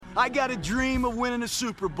I got a dream of winning a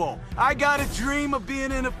Super Bowl. I got a dream of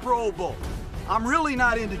being in a Pro Bowl. I'm really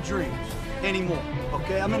not into dreams anymore,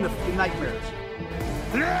 okay? I'm into nightmares.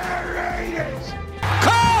 Raiders!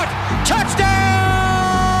 Caught! Touchdown!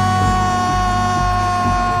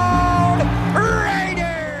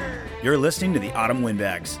 Raiders! You're listening to the Autumn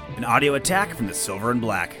Windbags, an audio attack from the Silver and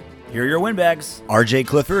Black. Here are your Windbags, RJ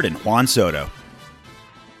Clifford and Juan Soto.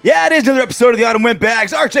 Yeah, it is another episode of the Autumn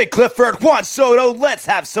Windbags. RJ Clifford, Juan Soto. Let's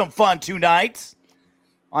have some fun tonight.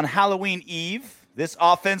 On Halloween Eve, this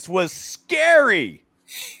offense was scary.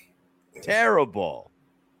 Terrible.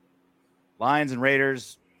 Lions and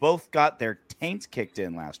Raiders both got their taints kicked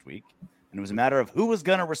in last week, and it was a matter of who was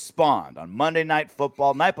going to respond on Monday Night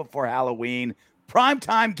Football, night before Halloween,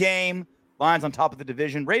 primetime game. Lions on top of the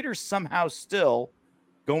division. Raiders somehow still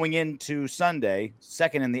going into Sunday,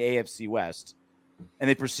 second in the AFC West, and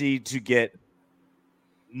they proceed to get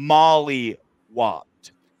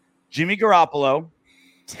molly-whopped. Jimmy Garoppolo,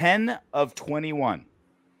 10 of 21.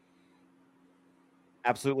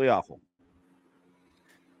 Absolutely awful.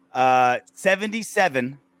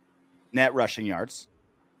 77 net rushing yards,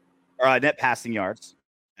 or net passing yards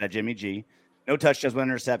at Jimmy G. No touchdowns, one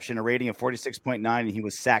interception, a rating of 46.9, and he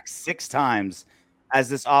was sacked 6 times as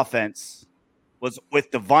this offense was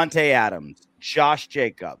with Davante Adams, Josh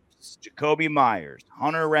Jacobs, Jacoby Myers,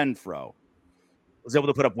 Hunter Renfrow, was able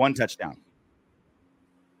to put up 1 touchdown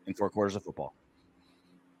in 4 quarters of football.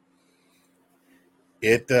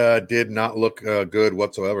 It did not look good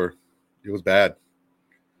whatsoever. It was bad.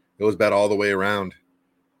 It was bad all the way around.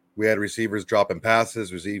 We had receivers dropping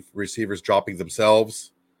passes, receivers dropping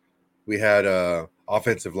themselves. We had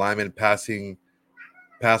offensive linemen passing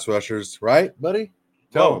pass rushers, right, buddy?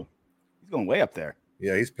 Tell him. He's going way up there.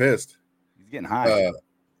 Yeah, he's pissed. He's getting high.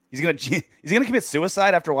 He's gonna commit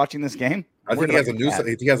suicide after watching this game. I think he has a noose.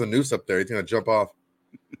 He has a noose up there. He's gonna jump off.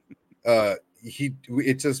 We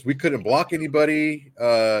couldn't block anybody.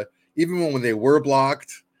 Even when they were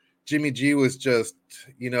blocked, Jimmy G was just,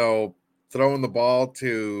 throwing the ball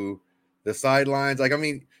to the sidelines.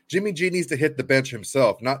 Jimmy G needs to hit the bench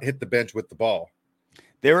himself, not hit the bench with the ball.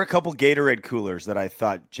 There were a couple Gatorade coolers that I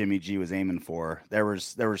thought Jimmy G was aiming for. There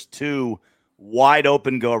was 2 wide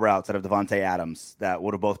open go routes out of Davante Adams that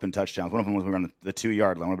would have both been touchdowns. One of them was around the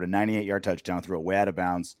 2-yard line, a 98-yard touchdown, threw it way out of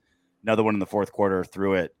bounds. Another one in the fourth quarter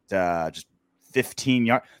threw it just 15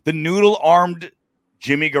 yards. The noodle-armed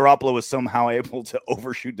Jimmy Garoppolo was somehow able to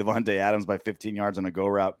overshoot Davante Adams by 15 yards on a go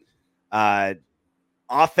route.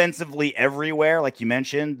 Offensively everywhere, like you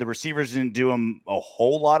mentioned, the receivers didn't do him a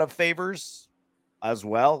whole lot of favors as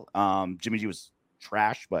well. Jimmy G was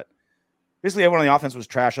trash, but basically everyone on the offense was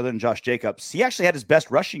trash other than Josh Jacobs. He actually had his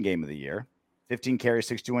best rushing game of the year. 15 carries,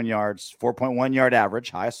 61 yards, 4.1 yard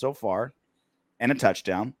average, highest so far, and a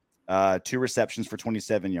touchdown. 2 receptions for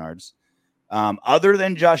 27 yards. Other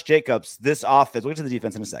than Josh Jacobs, this offense, we'll get to the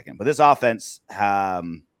defense in a second, but this offense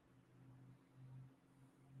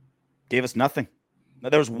gave us nothing.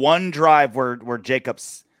 There was one drive where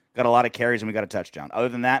Jacobs got a lot of carries and we got a touchdown. Other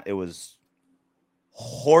than that, it was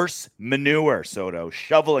horse manure, Soto,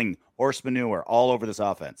 shoveling horse manure all over this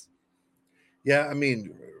offense. Yeah,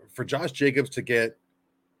 for Josh Jacobs to get,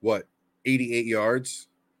 88 yards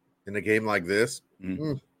in a game like this,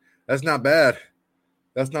 that's not bad.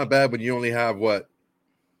 That's not bad when you only have,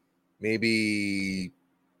 maybe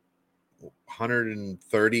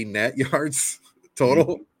 130 net yards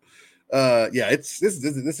total. This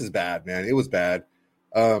is bad, man. It was bad.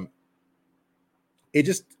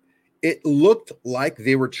 It looked like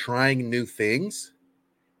they were trying new things.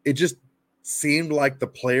 It just seemed like the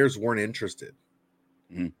players weren't interested.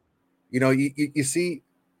 Mm-hmm. You see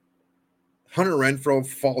Hunter Renfrow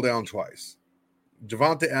fall down twice.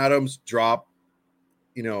 Davante Adams drop,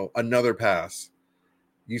 another pass.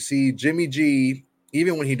 You see Jimmy G,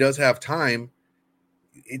 even when he does have time,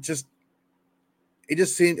 it just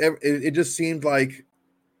seemed like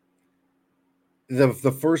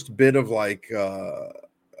the first bit of a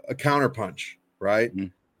counter punch, right?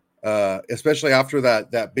 Mm-hmm. Especially after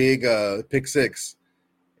that big pick 6,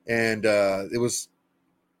 and it looked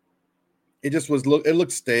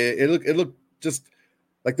stale. It looked just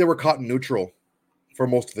like they were caught in neutral for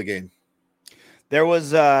most of the game. There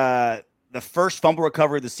was the first fumble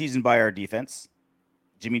recovery of the season by our defense.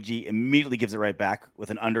 Jimmy G immediately gives it right back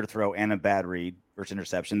with an underthrow and a bad read versus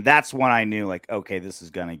interception. That's when I knew, okay, this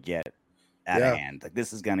is going to get out of hand.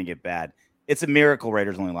 This is going to get bad. It's a miracle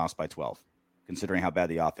Raiders only lost by 12, considering how bad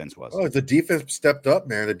the offense was. Oh, the defense stepped up,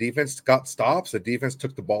 man. The defense got stops. The defense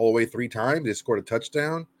took the ball away 3 times. They scored a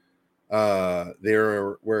touchdown.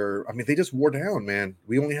 They just wore down, man.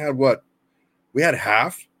 We only had we had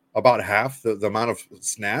half about half the amount of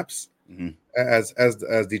snaps as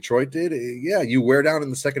Detroit did. Yeah, you wear down in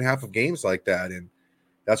the second half of games like that, and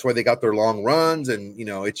that's why they got their long runs. And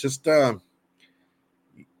it's just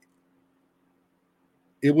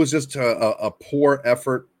it was just a poor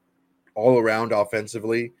effort all around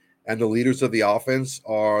offensively. And the leaders of the offense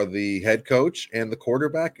are the head coach and the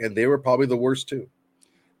quarterback, and they were probably the worst too.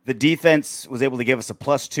 The defense was able to give us a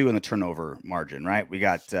 +2 in the turnover margin, right? We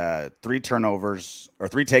got 3 turnovers or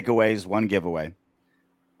 3 takeaways, 1 giveaway,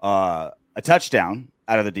 a touchdown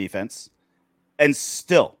out of the defense. And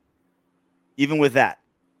still, even with that,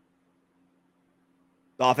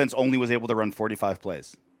 the offense only was able to run 45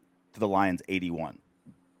 plays to the Lions 81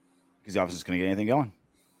 because the offense is going to get anything going.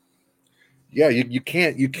 Yeah, you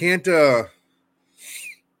can't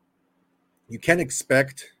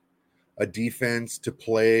expect a defense to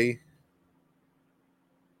play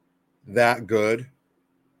that good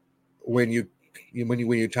when you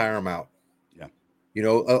tire them out. Yeah,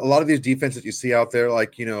 a lot of these defenses you see out there,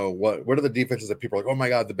 like what are the defenses that people are like, oh my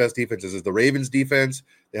god, the best defenses is the Ravens defense.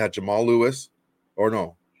 They had Jamal Lewis, or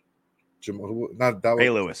no, not that Ray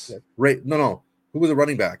was, Lewis. No, who was the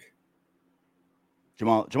running back?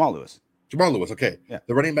 Jamal Lewis. Jamal Lewis, okay. Yeah.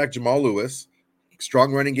 The running back, Jamal Lewis,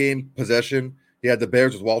 strong running game, possession. He had the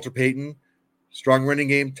Bears with Walter Payton, strong running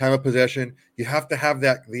game, time of possession. You have to have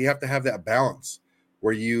that. You have to have that balance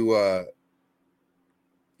where you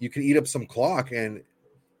can eat up some clock. And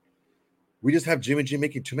we just have Jimmy G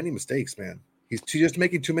making too many mistakes, man. He's just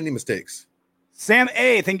making too many mistakes. Sam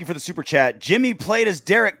A., thank you for the super chat. Jimmy played as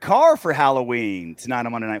Derek Carr for Halloween tonight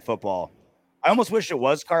on Monday Night Football. I almost wish it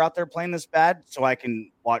was Carr out there playing this bad so I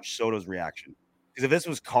can watch Soto's reaction. Because if this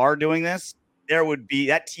was Carr doing this, there would be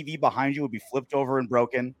that TV behind you would be flipped over and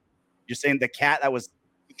broken. You're saying the cat that was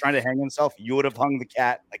trying to hang himself, you would have hung the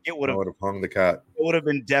cat. Like it would have hung the cat. It would have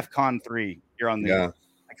been DEFCON 3 here on the. Yeah.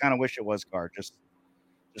 I kind of wish it was Carr just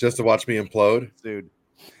to watch me implode, dude.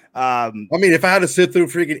 I mean, if I had to sit through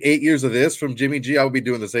freaking 8 years of this from Jimmy G, I would be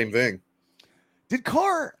doing the same thing. Did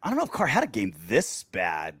Carr? I don't know if Carr had a game this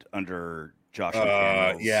bad under Josh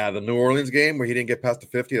McDaniels. Yeah, the New Orleans game where he didn't get past the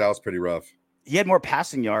 50, that was pretty rough. He had more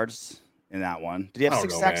passing yards in that one. Did he have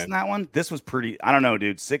 6 sacks in that one? This was pretty. I don't know,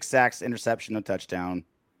 dude. 6 sacks, interception, a touchdown,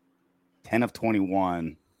 10 of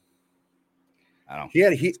 21. I don't.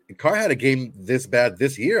 Carr had a game this bad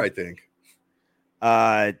this year, I think.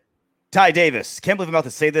 Ty Davis, can't believe I'm about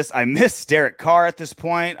to say this. I miss Derek Carr at this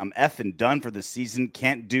point. I'm effing done for the season.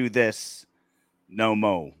 Can't do this. No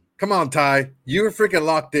mo. Come on, Ty. You're freaking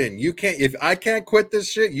locked in. You can't. If I can't quit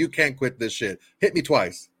this shit, you can't quit this shit. Hit me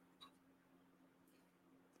twice.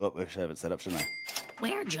 Oh, I should have it set up, shouldn't I?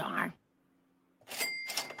 Where jar?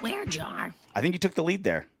 I think you took the lead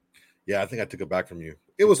there. Yeah, I think I took it back from you.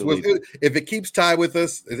 If it keeps Ty with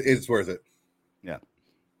us, it's worth it. Yeah.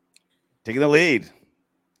 Taking the lead.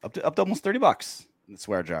 Up to almost $30 in the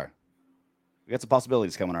swear jar. We got some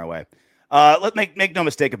possibilities coming our way. Let's make no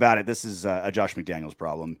mistake about it. This is a Josh McDaniels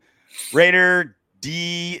problem. Raider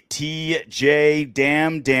DTJ,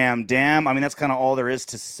 damn. I mean, that's kind of all there is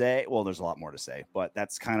to say. Well, there's a lot more to say, but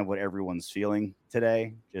that's kind of what everyone's feeling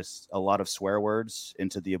today. Just a lot of swear words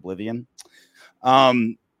into the oblivion.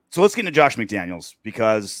 So let's get into Josh McDaniels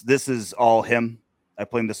because this is all him. I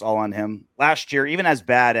blame this all on him. Last year, even as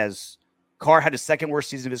bad as Carr had his second worst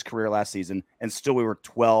season of his career last season, and still we were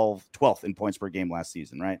 12th in points per game last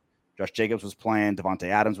season, right? Josh Jacobs was playing. Devontae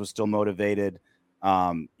Adams was still motivated.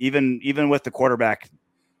 Even with the quarterback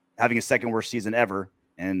having his second worst season ever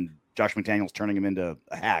and Josh McDaniels turning him into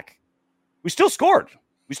a hack, we still scored.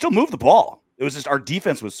 We still moved the ball. It was just our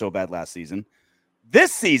defense was so bad last season.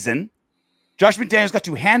 This season, Josh McDaniels got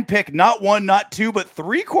to handpick not 1, not 2, but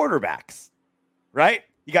 3 quarterbacks, right?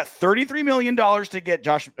 You got $33 million to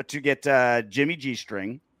get Jimmy G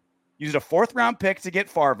string. Used a 4th round pick to get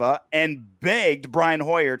Farva and begged Brian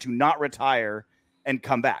Hoyer to not retire and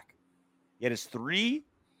come back. He had his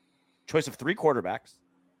choice of 3 quarterbacks,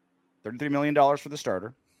 $33 million for the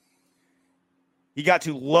starter. He got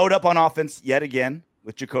to load up on offense yet again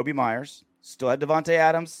with Jacoby Myers. Still had Devontae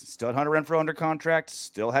Adams. Still had Hunter Renfrow under contract.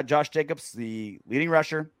 Still had Josh Jacobs, the leading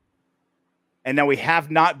rusher. And now we have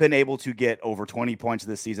not been able to get over 20 points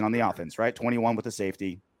this season on the offense, right? 21 with the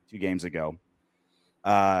safety 2 games ago.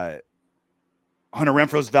 Hunter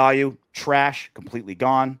Renfrow's value, trash, completely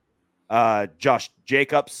gone. Josh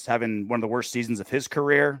Jacobs having one of the worst seasons of his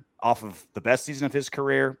career, off of the best season of his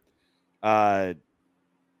career.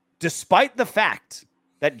 Despite the fact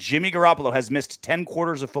that Jimmy Garoppolo has missed 10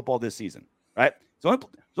 quarters of football this season, right? It's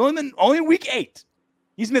only week 8.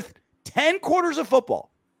 He's missed 10 quarters of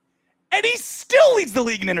football. And he still leads the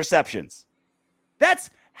league in interceptions. That's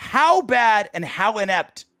how bad and how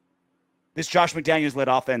inept this Josh McDaniels-led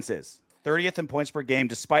offense is. 30th in points per game,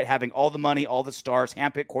 despite having all the money, all the stars,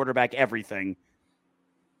 handpicked quarterback, everything.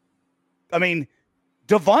 I mean,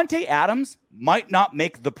 Davante Adams might not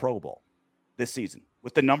make the Pro Bowl this season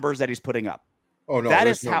with the numbers that he's putting up. Oh, no.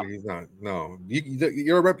 He's not. No.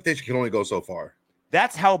 Your reputation can only go so far.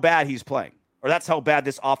 That's how bad he's playing, or that's how bad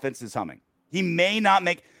this offense is humming. He may not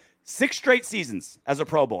make 6 straight seasons as a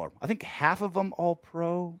Pro Bowler. I think half of them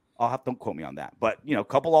All-Pro. Don't quote me on that. But, a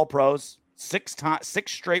couple All-Pros, 6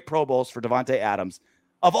 straight Pro Bowls for Davante Adams.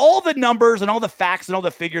 Of all the numbers and all the facts and all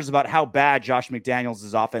the figures about how bad Josh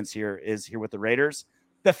McDaniels' offense is here with the Raiders,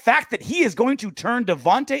 the fact that he is going to turn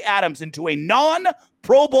Davante Adams into a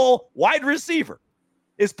non-Pro Bowl wide receiver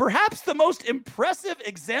is perhaps the most impressive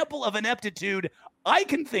example of ineptitude I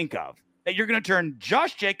can think of, that you're going to turn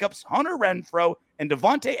Josh Jacobs, Hunter Renfrow, and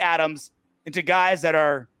Davante Adams into guys that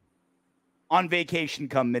are on vacation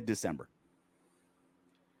come mid-December.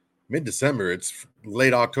 Mid-December, it's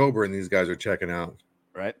late October, and these guys are checking out.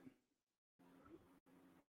 Right?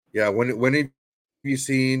 Yeah, when have you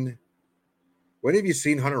seen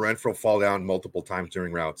Hunter Renfrow fall down multiple times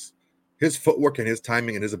during routes? His footwork and his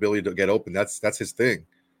timing and his ability to get open, that's his thing.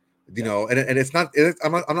 And it's not.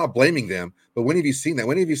 I'm not blaming them, but when have you seen that?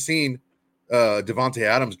 When have you seen Davante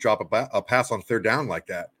Adams drop a pass on third down like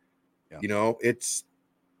that? Yeah.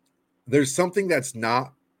 There's something that's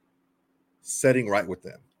not setting right with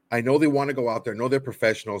them. I know they want to go out there. I know they're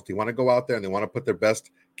professionals. They want to go out there and they want to put their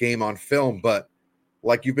best game on film. But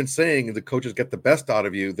like you've been saying, the coaches get the best out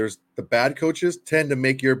of you. There's the bad coaches tend to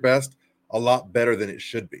make your best a lot better than it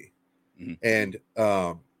should be. Mm-hmm. And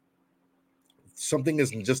something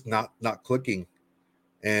is just not clicking.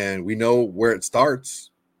 And we know where it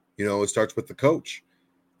starts. It starts with the coach.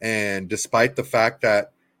 And despite the fact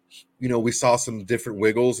that, we saw some different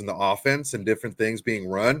wiggles in the offense and different things being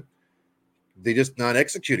run, they just not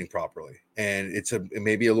executing properly. And it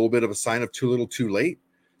may be a little bit of a sign of too little too late.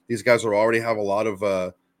 These guys already have a lot of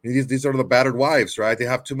these are the battered wives, right? They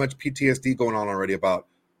have too much PTSD going on already about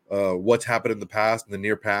what's happened in the past and the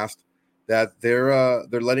near past, that they're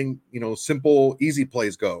letting simple easy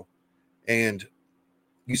plays go. And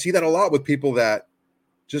you see that a lot with people that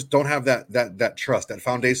just don't have that trust, that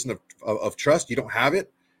foundation of trust. You don't have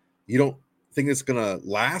it. You don't think it's gonna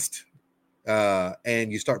last.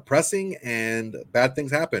 And you start pressing and bad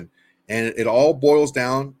things happen, and it all rolls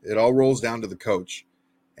down to the coach.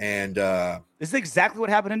 And this is exactly what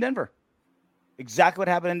happened in Denver. It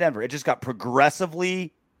just got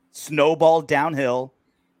progressively snowballed downhill,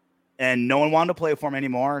 and no one wanted to play for him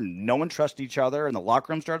anymore, and no one trusted each other, and the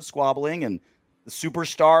locker room started squabbling, and the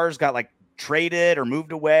superstars got traded or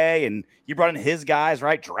moved away, and he brought in his guys,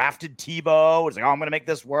 right? Drafted Tebow. It's I'm going to make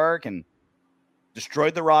this work, and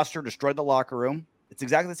destroyed the roster, destroyed the locker room. It's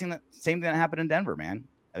exactly the same thing that happened in Denver, man.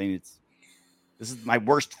 I mean, this is my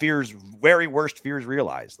worst fears, very worst fears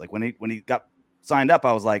realized. When he got signed up,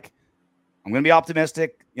 I was like, I'm going to be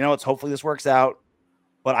optimistic. Hopefully this works out.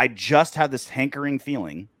 But I just have this hankering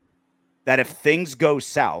feeling that if things go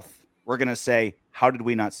south, we're going to say, how did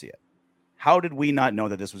we not see it? How did we not know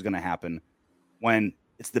that this was going to happen, when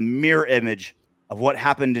it's the mirror image of what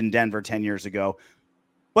happened in Denver 10 years ago?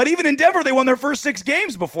 But even in Denver, they won their first 6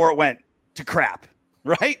 games before it went to crap,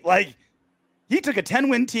 right? He took a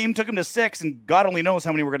 10-win team, took them to 6, and God only knows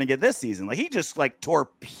how many we're going to get this season. He just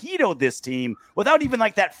torpedoed this team without even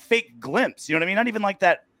that fake glimpse. You know what I mean? Not even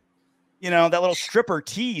that, that little stripper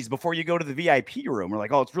tease before you go to the VIP room. We're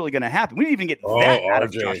like, oh, it's really going to happen. We didn't even get that out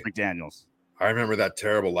of Josh McDaniels. I remember that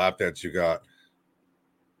terrible lap dance you got.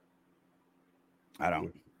 I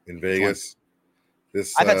don't. In Vegas.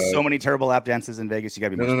 I've had so many terrible lap dances in Vegas. You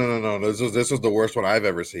got to be no. This was the worst one I've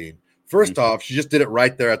ever seen. First off, she just did it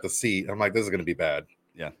right there at the seat. I'm like, this is going to be bad.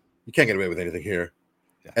 Yeah, you can't get away with anything here.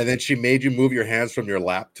 Yeah. And then she made you move your hands from your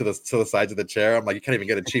lap to the sides of the chair. I'm like, you can't even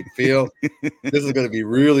get a cheap feel. This is going to be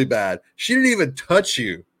really bad. She didn't even touch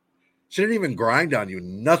you. She didn't even grind on you.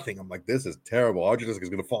 Nothing. I'm like, this is terrible. Audrey is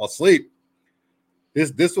going to fall asleep.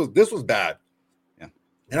 This was bad. Yeah.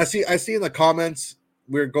 And I see in the comments,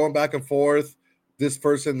 we're going back and forth. This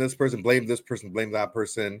person, blame this person, blame that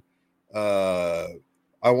person.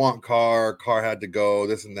 I want Carr had to go,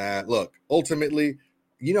 this and that. Look, ultimately,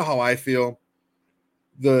 you know how I feel.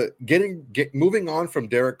 Moving on from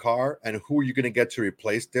Derek Carr and who are you going to get to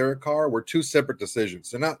replace Derek Carr were 2 separate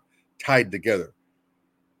decisions. They're not tied together.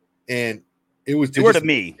 And it was to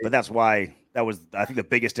me, but that's why that was, I think, the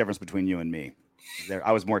biggest difference between you and me.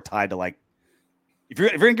 I was more tied to if you're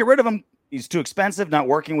going to get rid of him, he's too expensive, not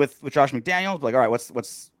working with Josh McDaniels. All right, what's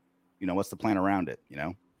the plan around it?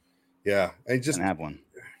 Yeah, I just have one.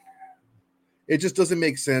 It just doesn't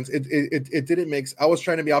make sense. It didn't make. I was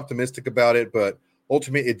trying to be optimistic about it, but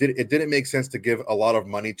ultimately, it didn't make sense to give a lot of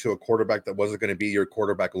money to a quarterback that wasn't going to be your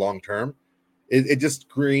quarterback long term. It just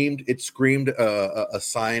screamed. It screamed a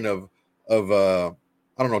sign of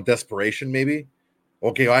I don't know, desperation maybe.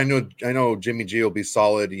 Okay, I know Jimmy G will be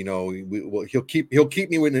solid. You know, he'll keep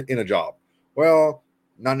me in a job. Well,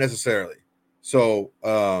 not necessarily. So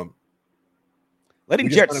letting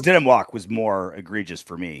Jarrett Stidham walk was more egregious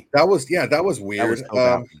for me. That was weird. That was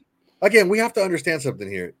so again, we have to understand something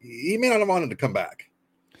here. He may not have wanted to come back.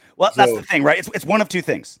 Well, that's the thing, right? It's one of two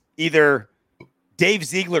things. Either Dave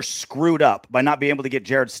Ziegler screwed up by not being able to get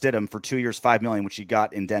Jarrett Stidham for 2 years, $5 million, which he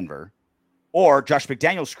got in Denver, or Josh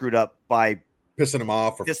McDaniels screwed up by pissing him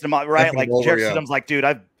off, right? Like Jarrett Stidham's like, dude,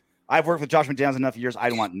 I've worked with Josh McDaniels enough years. I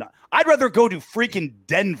don't want. I'd rather go to freaking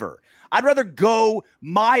Denver. I'd rather go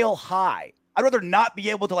mile high. I'd rather not be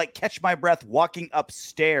able to like catch my breath walking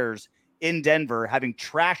upstairs in Denver, having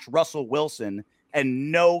trashed Russell Wilson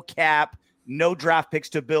and no cap, no draft picks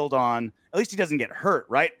to build on. At least he doesn't get hurt,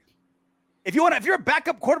 right? If you're a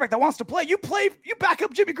backup quarterback that wants to play, you back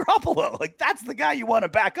up Jimmy Garoppolo. Like that's the guy you want to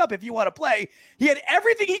back up if you want to play. He had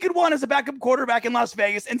everything he could want as a backup quarterback in Las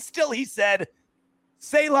Vegas, and still he said,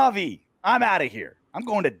 "C'est la vie. I'm out of here. I'm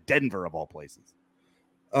going to Denver of all places."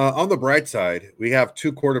 On the bright side, we have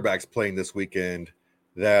two quarterbacks playing this weekend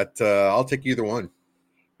that I'll take either one.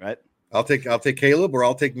 Right? I'll take Caleb or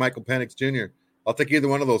I'll take Michael Penix Jr. I'll take either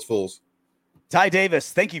one of those fools. Ty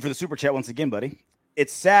Davis, thank you for the super chat once again, buddy.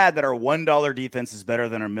 It's sad that our $1 defense is better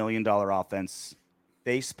than our $1 million offense.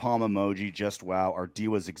 Face palm emoji, just wow. Our D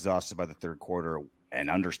was exhausted by the third quarter, and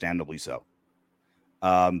understandably so.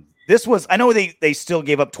 This was, I know they still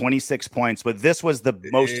gave up 26 points, but this was the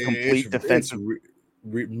most complete defensive.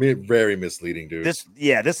 Very misleading, dude. This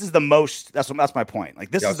is the most. That's my point. Like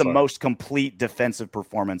this is the most complete defensive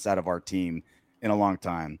performance out of our team in a long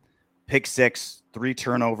time. Pick six, 3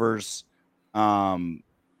 turnovers,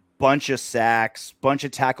 bunch of sacks, bunch of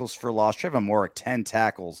tackles for loss. Trevor Moore, 10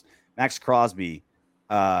 tackles. Max Crosby,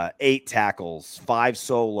 8 tackles, 5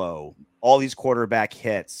 solo. All these quarterback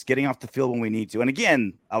hits, getting off the field when we need to. And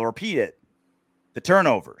again, I'll repeat it: the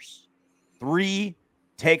turnovers, 3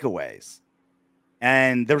 takeaways.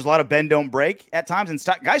 And there was a lot of bend, don't break at times. And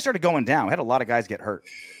guys started going down. We had a lot of guys get hurt.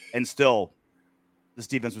 And still, this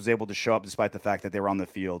defense was able to show up despite the fact that they were on the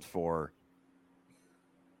field for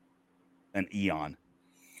an eon.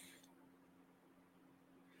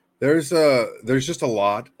 There's just a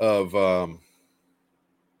lot of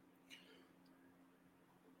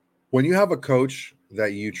when you have a coach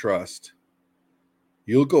that you trust,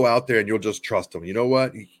 you'll go out there and you'll just trust him. You know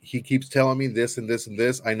what? He keeps telling me this and this and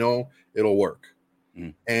this. I know it'll work.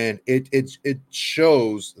 And it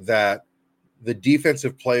shows that the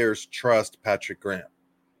defensive players trust Patrick Graham.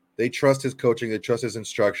 They trust his coaching, they trust his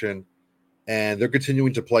instruction, and they're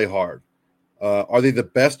continuing to play hard. Are they the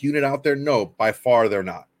best unit out there? No, by far they're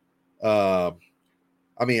not. I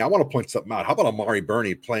mean, I want to point something out. How about Amari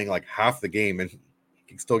Burney playing like half the game and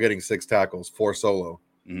still getting 6 tackles, 4 solo?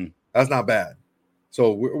 That's not bad.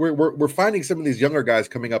 So we're finding some of these younger guys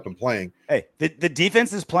coming up and playing. Hey, the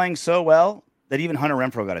defense is playing so well that even Hunter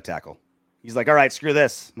Renfrow got a tackle. He's like, all right, screw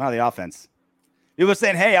this. I'm out of the offense. People were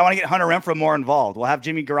saying, hey, I want to get Hunter Renfrow more involved. We'll have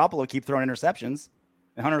Jimmy Garoppolo keep throwing interceptions,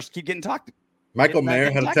 and Hunter keep getting talked. Michael Mayer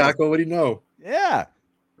had a tackle. What do you know? Yeah,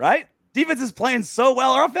 right? Defense is playing so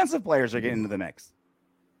well. Our offensive players are getting into the mix.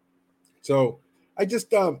 So I just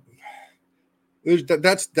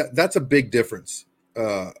that's a big difference.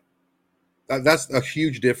 That's a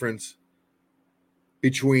huge difference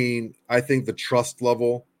between, I think, the trust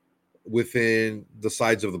level within the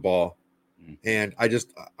sides of the ball. And I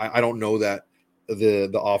don't know that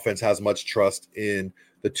the offense has much trust in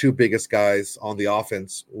the 2 biggest guys on the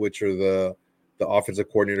offense, which are the offensive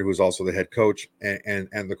coordinator, who's also the head coach, and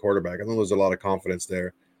the quarterback. I think there's a lot of confidence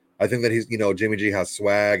there. I think that he's, Jimmy G has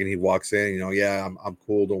swag and he walks in, yeah, I'm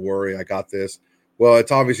cool. Don't worry. I got this. Well,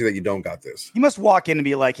 it's obviously that you don't got this. You must walk in and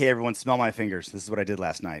be like, hey, everyone, smell my fingers. This is what I did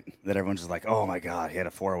last night. That everyone's just like, oh my God, he had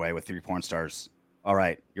a 4-way with 3 porn stars. All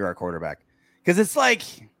right, you're our quarterback. Because it's like,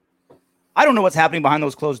 I don't know what's happening behind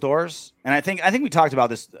those closed doors. And I think we talked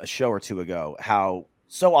about this a show or 2 ago, how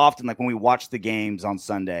so often, like when we watch the games on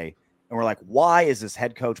Sunday and we're like, why is this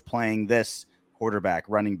head coach playing this quarterback,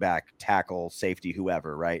 running back, tackle, safety,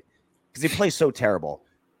 whoever, right? Because they play so terrible.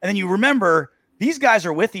 And then you remember these guys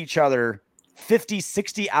are with each other 50,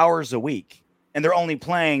 60 hours a week, and they're only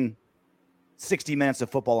playing 60 minutes of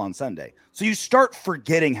football on Sunday. So you start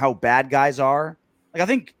forgetting how bad guys are.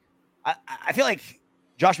 Like I feel like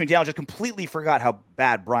Josh McDaniels just completely forgot how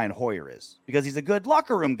bad Brian Hoyer is because he's a good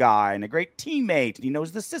locker room guy and a great teammate. And he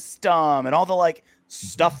knows the system and all the like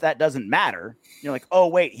stuff that doesn't matter. You're like, oh,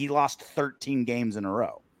 wait, he lost 13 games in a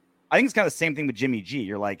row. I think it's kind of the same thing with Jimmy G.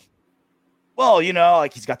 You're like, well, you know,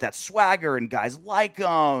 like he's got that swagger and guys like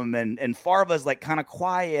him. And Farva's like kind of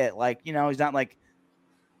quiet. Like, you know, he's not like,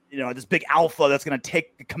 you know, this big alpha that's going to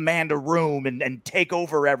command a room and take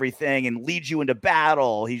over everything and lead you into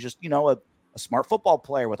battle. He's just, you know, a smart football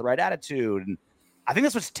player with the right attitude. And I think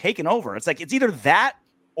that's what's taken over. It's like, it's either that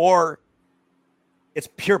or it's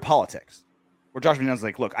pure politics where Josh McDaniels is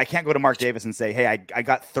like, look, I can't go to Mark Davis and say, hey, I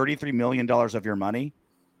got $33 million of your money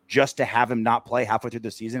just to have him not play halfway through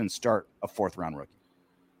the season and start a 4th round rookie.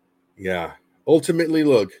 Yeah. Ultimately,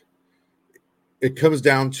 look, it comes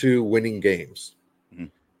down to winning games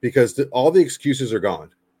because all the excuses are gone.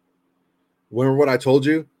 Remember what I told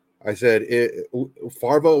you? I said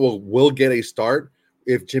Farva will get a start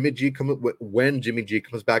if when Jimmy G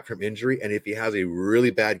comes back from injury, and if he has a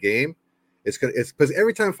really bad game, it's because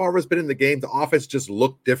every time Farva's been in the game, the offense just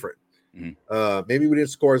looked different. Maybe we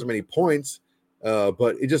didn't score as many points,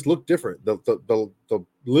 but it just looked different. The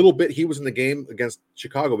little bit he was in the game against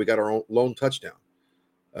Chicago, we got our own lone touchdown.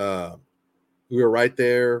 We were right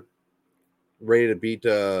there, ready to beat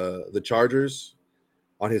the Chargers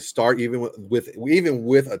on his start, even with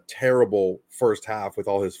a terrible first half with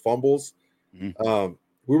all his fumbles. We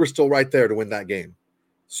were still right there to win that game.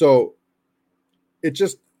 So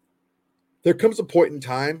there comes a point in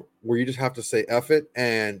time where you just have to say F it,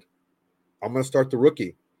 and I'm going to start the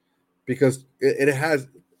rookie because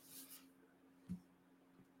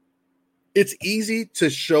it's easy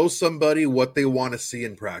to show somebody what they want to see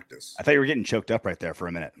in practice. I thought you were getting choked up right there for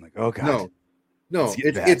a minute. I'm like, oh God. No,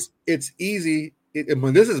 it's easy.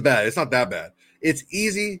 When this is bad, it's not that bad. It's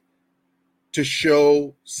easy to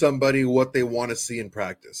show somebody what they want to see in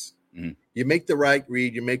practice. You make the right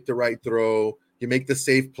read, you make the right throw, you make the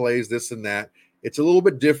safe plays, this and that. It's a little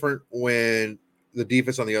bit different when the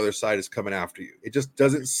defense on the other side is coming after you. It just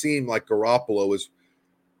doesn't seem like Garoppolo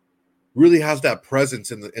really has that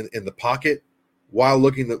presence in the pocket while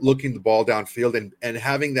looking the ball downfield and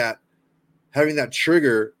having that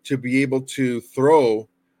trigger to be able to throw.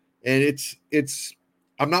 And it's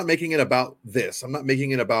I'm not making it about this. I'm not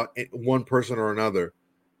making it about one person or another,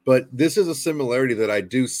 but this is a similarity that I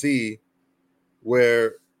do see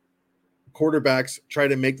where quarterbacks try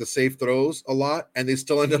to make the safe throws a lot and they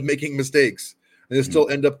still end up making mistakes and they still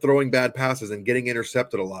end up throwing bad passes and getting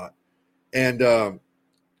intercepted a lot. And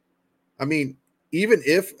I mean, even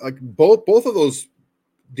if like both of those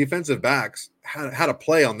defensive backs had a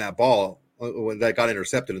play on that ball when that got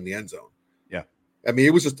intercepted in the end zone. Yeah. I mean,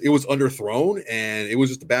 it was underthrown and it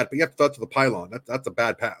was just a bad, you have to throw it to the pylon. That's a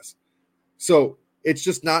bad pass. So it's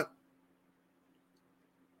just not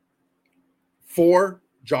for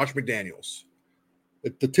Josh McDaniels.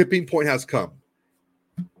 The tipping point has come.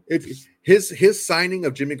 His signing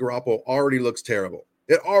of Jimmy Garoppolo already looks terrible.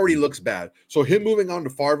 It already looks bad. So him moving on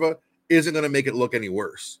to Farva isn't going to make it look any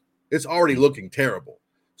worse. It's already looking terrible.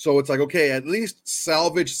 So it's like, okay, at least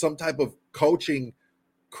salvage some type of coaching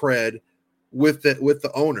cred with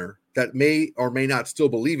the owner that may or may not still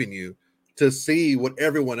believe in you to see what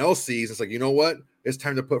everyone else sees. It's like, you know what? It's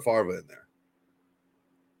time to put Farva in there.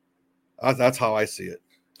 That's how I see it.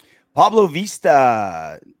 Pablo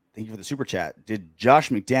Vista, thank you for the super chat. Did Josh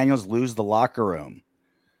McDaniels lose the locker room?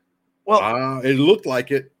 Well, it looked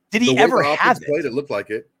like it. Did he ever have it? It looked like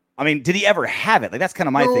it. I mean, did he ever have it? Like that's kind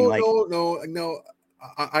of my thing. Like, no.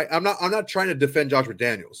 I'm not trying to defend Josh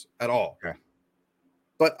McDaniels at all. Okay.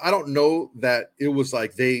 But I don't know that it was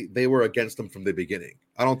like they were against him from the beginning.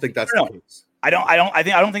 I don't think that's the case. I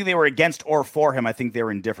don't think they were against or for him. I think they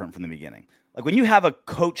were indifferent from the beginning. Like when you have a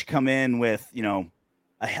coach come in with,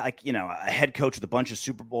 a head coach with a bunch of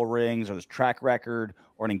Super Bowl rings or this track record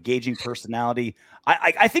or an engaging personality.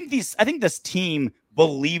 I think this team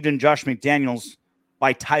believed in Josh McDaniels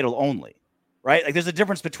by title only, right? Like there's a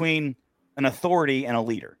difference between an authority and a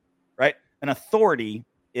leader, right? An authority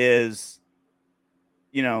is,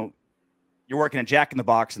 you're working at Jack in the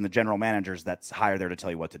Box and the general managers that's hired there to tell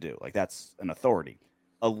you what to do. Like that's an authority.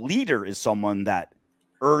 A leader is someone that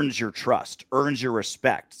earns your trust, earns your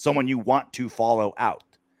respect, someone you want to follow out.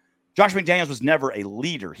 Josh McDaniels was never a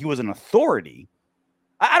leader. He was an authority.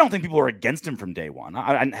 I don't think people were against him from day one.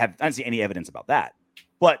 I didn't see any evidence about that.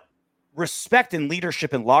 But respect and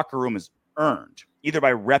leadership in locker room is earned either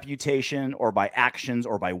by reputation or by actions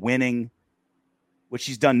or by winning, which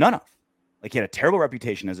he's done none of. Like he had a terrible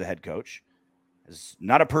reputation as a head coach. Is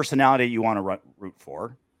not a personality you want to root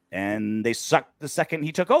for. And they sucked the second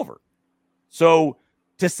he took over. So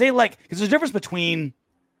to say because there's a difference between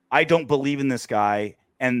I don't believe in this guy,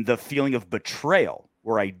 and the feeling of betrayal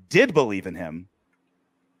where I did believe in him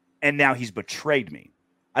and now he's betrayed me.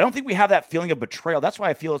 I don't think we have that feeling of betrayal. That's why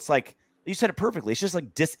I feel it's like, you said it perfectly. It's just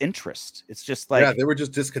like disinterest. It's just like, yeah, they were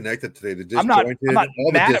just disconnected today. I'm not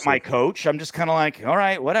mad at my coach. I'm just kind of like, all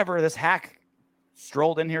right, whatever. This hack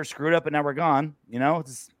strolled in here, screwed up, and now we're gone. You know,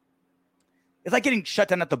 it's like getting shut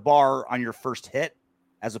down at the bar on your first hit,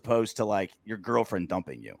 as opposed to like your girlfriend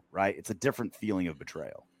dumping you, right? It's a different feeling of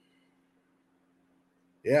betrayal.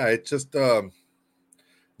 Yeah, it's just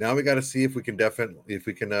now we got to see if we can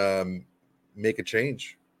make a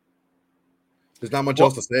change. There's not much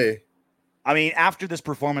else to say. I mean, after this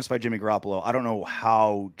performance by Jimmy Garoppolo, I don't know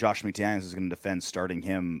how Josh McDaniels is going to defend starting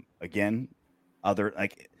him again. It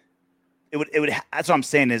would. That's what I'm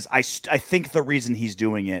saying is I think the reason he's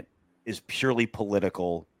doing it is purely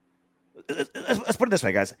political. Let's put it this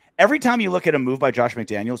way, guys. Every time you look at a move by Josh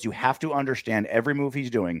McDaniels, you have to understand every move he's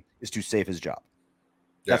doing is to save his job.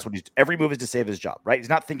 That's what every move is to save his job, right? He's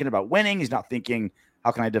not thinking about winning. He's not thinking,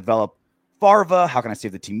 how can I develop Farva? How can I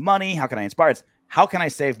save the team money? How can I inspire? It's how can I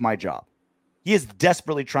save my job? He is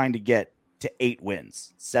desperately trying to get to 8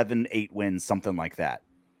 wins, 7, 8 wins, something like that,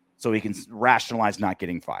 so he can rationalize not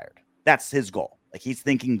getting fired. That's his goal. Like, he's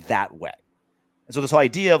thinking that way. And so this whole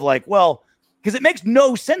idea of like, well, because it makes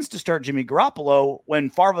no sense to start Jimmy Garoppolo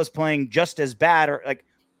when Farva's playing just as bad, or like,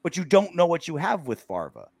 but you don't know what you have with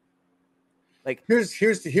Farva. Like, here's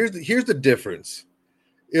the difference.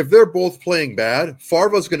 If they're both playing bad,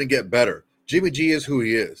 Farva's going to get better. Jimmy G is who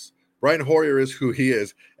he is. Brian Hoyer is who he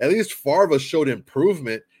is. At least Farva showed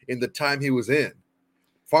improvement in the time he was in.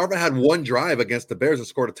 Farva had one drive against the Bears and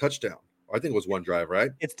scored a touchdown. I think it was one drive,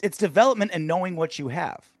 right? It's development and knowing what you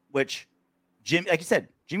have, which like you said,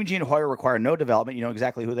 Jimmy G and Hoyer require no development. You know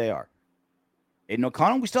exactly who they are. Aiden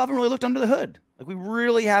O'Connell, we still haven't really looked under the hood. Like, we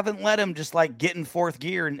really haven't let him just like get in fourth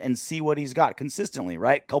gear and see what he's got consistently,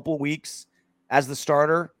 right? Couple weeks as the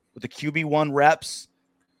starter with the QB1 reps,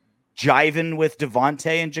 jiving with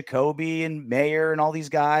Devontae and Jacoby and Mayer and all these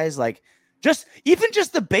guys. Like, just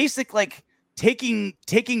the basic, like taking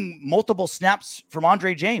multiple snaps from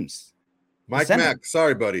Andre James. Mike Mack,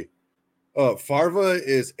 sorry, buddy. Farva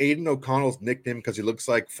is Aiden O'Connell's nickname because he looks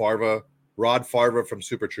like Rod Farva from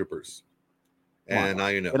Super Troopers. And now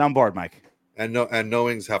you know. And I'm bored, Mike. And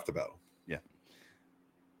knowing's half the battle. Yeah.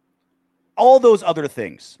 All those other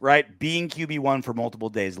things, right? Being QB1 for multiple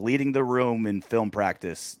days, leading the room in film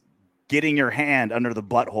practice, getting your hand under the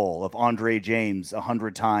butthole of Andre James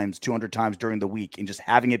 100 times, 200 times during the week, and just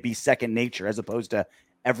having it be second nature as opposed to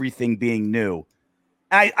everything being new.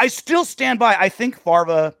 I still stand by. I think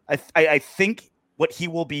Farva, I think what he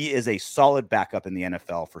will be is a solid backup in the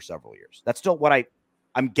NFL for several years. That's still what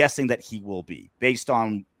I'm guessing that he will be, based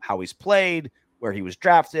on how he's played, where he was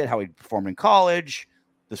drafted, how he performed in college,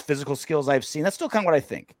 the physical skills I've seen. That's still kind of what I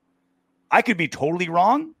think. I could be totally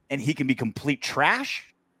wrong, and he can be complete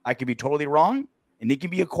trash. I could be totally wrong, and he can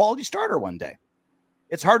be a quality starter one day.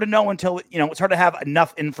 It's hard to know until, it's hard to have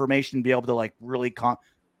enough information to be able to like really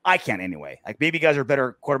I can't anyway. Like, maybe guys are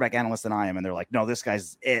better quarterback analysts than I am, and they're like, no, this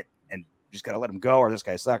guy's it, and you just got to let him go, or this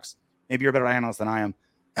guy sucks. Maybe you're a better analyst than I am.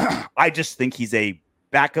 I just think he's a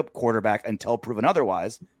backup quarterback until proven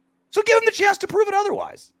otherwise. So give him the chance to prove it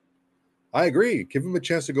otherwise. I agree. Give him a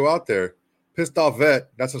chance to go out there. Pissed off vet.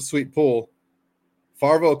 That's a sweet pull.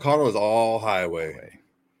 Farva O'Connell is all highway.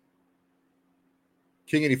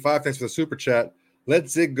 King 85, thanks for the super chat. Let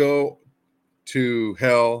Zig go to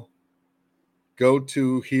hell. Go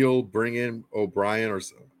to heel, bring in O'Brien or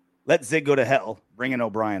something. Let Zig go to hell, bring in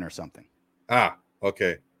O'Brien or something. Ah,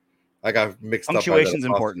 okay. I got mixed up. Punctuation's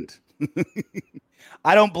important.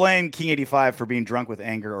 I don't blame King 85 for being drunk with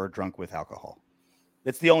anger or drunk with alcohol.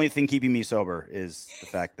 It's the only thing keeping me sober is the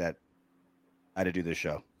fact that I had to do this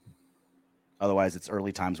show. Otherwise, it's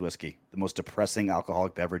early times whiskey, the most depressing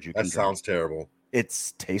alcoholic beverage you can drink. That sounds terrible. It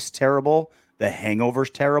tastes terrible. The hangover's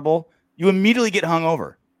terrible. You immediately get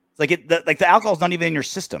hungover. It's like the alcohol's not even in your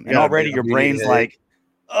system, and already your brain's like,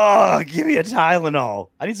 "Oh, give me a Tylenol.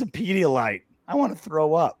 I need some Pedialyte. I want to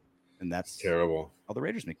throw up." And that's terrible. How the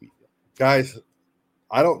Raiders make me feel. Guys,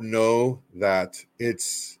 I don't know that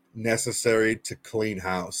it's necessary to clean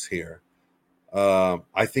house here.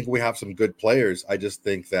 I think we have some good players. I just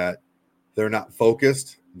think that they're not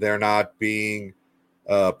focused. They're not being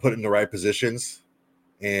put in the right positions.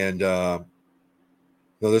 And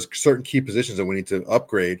there's certain key positions that we need to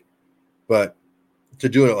upgrade. But to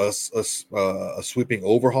do a sweeping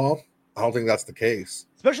overhaul, I don't think that's the case.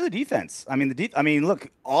 Especially the defense. I mean, look,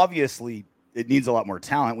 obviously it needs a lot more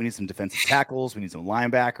talent. We need some defensive tackles. We need some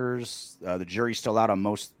linebackers. The jury's still out on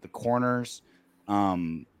most of the corners.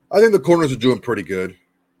 I think the corners are doing pretty good.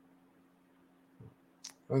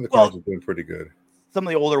 I think the Cards are doing pretty good. Some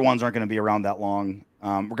of the older ones aren't going to be around that long. We're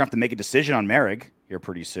going to have to make a decision on Merrick here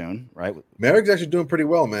pretty soon, right? Merrick's actually doing pretty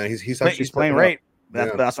well, man. He's playing great.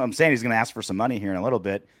 That's what I'm saying. He's going to ask for some money here in a little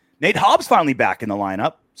bit. Nate Hobbs finally back in the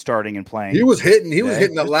lineup, starting and playing. He was hitting. He was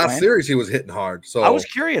hitting that last series. He was hitting hard. So I was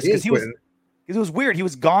curious because it was weird. He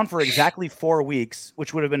was gone for exactly 4 weeks,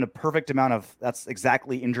 which would have been a perfect amount of that's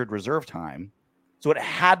exactly injured reserve time. So it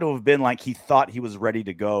had to have been like he thought he was ready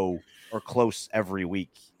to go or close every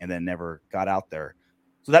week and then never got out there.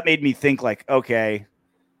 So that made me think like, okay,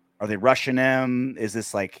 are they rushing him? Is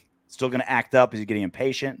this like still going to act up? Is he getting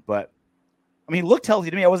impatient? But I mean, he looked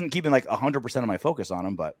healthy to me. I wasn't keeping like 100% of my focus on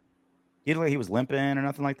him, but he looked like he was limping or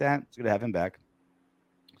nothing like that. It's good to have him back.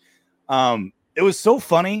 It was so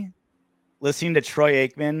funny listening to Troy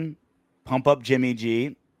Aikman pump up Jimmy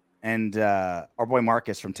G and our boy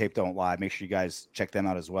Marcus from Tape Don't Lie. Make sure you guys check them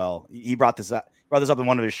out as well. He brought this up in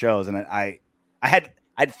one of his shows, and I'd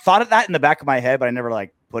thought of that in the back of my head, but I never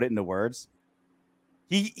like put it into words.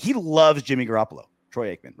 He loves Jimmy Garoppolo,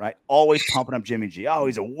 Troy Aikman, right? Always pumping up Jimmy G. Oh,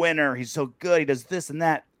 he's a winner. He's so good. He does this and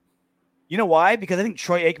that. You know why? Because I think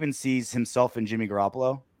Troy Aikman sees himself in Jimmy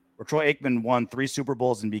Garoppolo, where Troy Aikman won 3 Super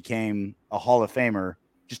Bowls and became a Hall of Famer,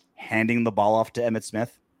 just handing the ball off to Emmitt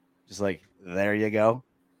Smith. Just like, there you go.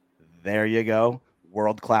 There you go.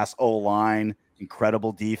 World-class O-line,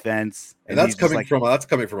 incredible defense. And that's coming from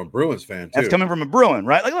a Bruins fan, too. That's coming from a Bruin,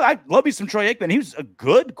 right? Like, look, I love me some Troy Aikman. He was a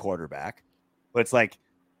good quarterback. But it's like,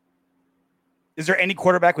 is there any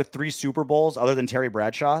quarterback with 3 Super Bowls other than Terry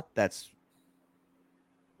Bradshaw that's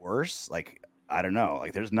worse? Like, I don't know.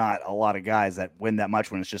 Like, there's not a lot of guys that win that much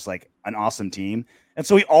when it's just like an awesome team. And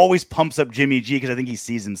so he always pumps up Jimmy G because I think he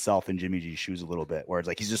sees himself in Jimmy G's shoes a little bit, where it's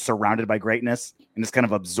like he's just surrounded by greatness and just kind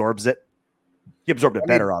of absorbs it. He absorbed it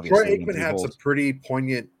better, obviously. Troy Aikman had some pretty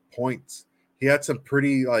poignant points. He had some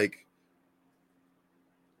pretty like.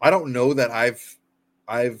 I don't know that I've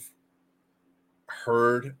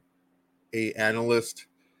heard a analyst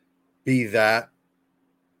be that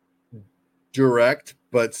direct,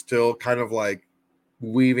 but still kind of like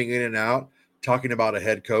weaving in and out, talking about a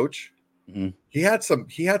head coach. Mm-hmm. He had some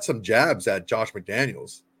jabs at Josh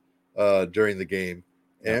McDaniels during the game,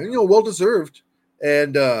 and well deserved.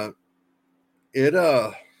 And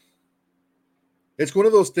it's one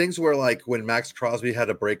of those things where like when Max Crosby had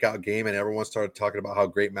a breakout game and everyone started talking about how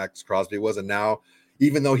great Max Crosby was, and now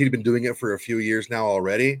even though he'd been doing it for a few years now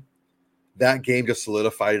already, that game just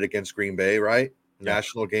solidified it against Green Bay, right? Yeah.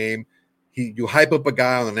 National game. You hype up a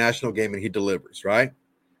guy on the national game and he delivers, right?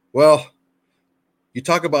 Well, you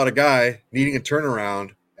talk about a guy needing a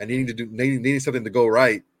turnaround and needing something to go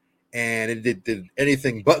right, and it did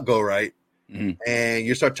anything but go right. Mm-hmm. And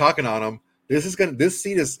you start talking on him. This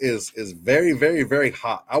seat is very, very, very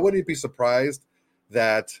hot. I wouldn't be surprised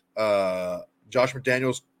that Josh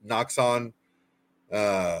McDaniels knocks on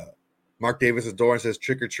Mark Davis's door and says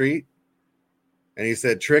trick or treat, and he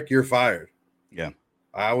said, "Trick, you're fired." Yeah.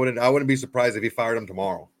 I wouldn't be surprised if he fired him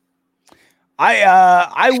tomorrow.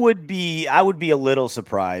 I would be a little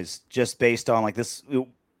surprised just based on like this.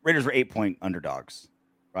 Raiders were 8-point underdogs,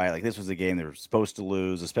 right? Like this was a game they were supposed to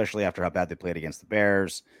lose, especially after how bad they played against the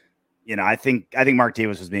Bears. You know, I think Mark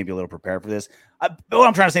Davis was maybe a little prepared for this. But what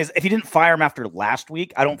I'm trying to say is if he didn't fire him after last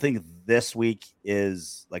week, I don't think this week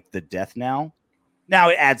is like the death knell. Now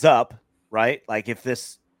it adds up, right? Like if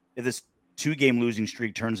this 2-game losing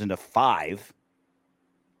streak turns into 5,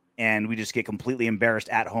 and we just get completely embarrassed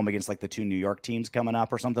at home against like the 2 New York teams coming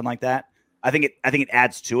up or something like that, I think it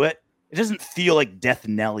adds to it. It doesn't feel like death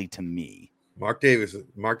Nelly to me. Mark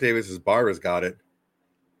Davis's bar has got it.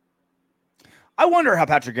 I wonder how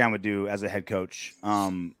Patrick Graham would do as a head coach.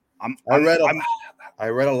 I read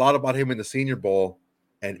a lot about him in the Senior Bowl,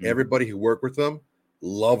 and everybody who worked with him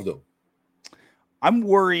loved him. I'm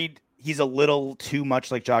worried he's a little too much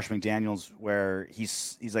like Josh McDaniels, where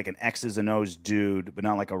he's like an X's and O's dude, but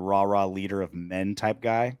not like a rah-rah leader of men type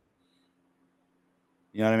guy.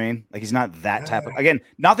 You know what I mean? Like he's not that type of, again,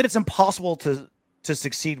 not that it's impossible to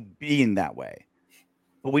succeed being that way,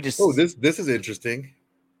 but we just. Oh, this is interesting.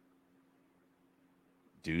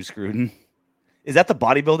 Deuce Gruden. Is that the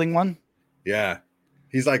bodybuilding one? Yeah.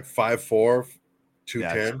 He's like 5'4",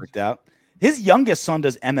 210. Freaked out. His youngest son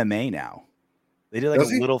does MMA now. They did like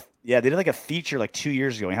they did like a feature like 2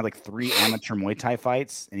 years ago. He had like 3 amateur Muay Thai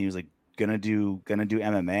fights, and he was like gonna do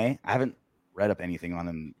MMA. I haven't read up anything on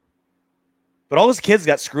him, but all his kids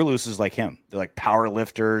got screw looses like him. They're like power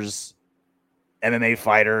lifters, MMA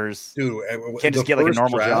fighters. Dude, can't just get like a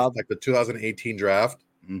normal job. Like the 2018 draft,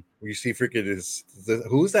 where you see freaking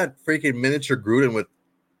who's that freaking miniature Gruden with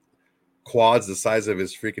quads the size of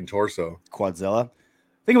his freaking torso? Quadzilla.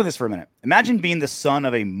 Think about this for a minute. Imagine being the son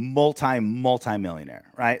of a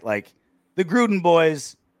multi-millionaire, right? Like the Gruden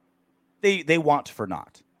boys, they want for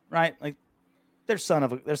naught, right? Like they're son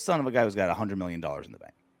of a guy who's got $100 million in the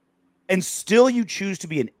bank. And still you choose to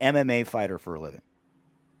be an MMA fighter for a living.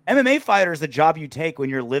 MMA fighter is the job you take when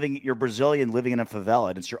you're Brazilian living in a favela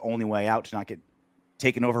and it's your only way out to not get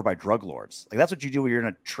taken over by drug lords. Like that's what you do when you're in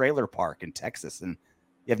a trailer park in Texas and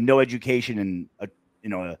you have no education and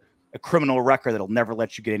a criminal record that'll never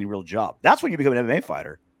let you get any real job. That's when you become an MMA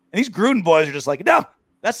fighter. And these Gruden boys are just like, no,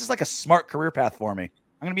 that's just like a smart career path for me.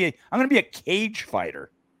 I'm gonna be a cage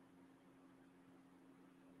fighter.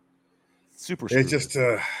 Super. It's just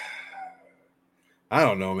I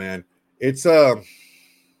don't know, man. It's I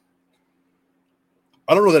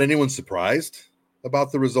don't know that anyone's surprised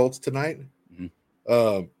about the results tonight.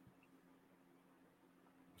 Mm-hmm.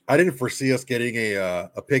 I didn't foresee us getting a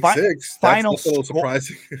pick six. That's a little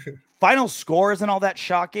surprising. Final score isn't all that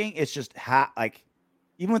shocking. It's just like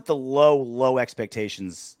even with the low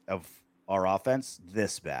expectations of our offense,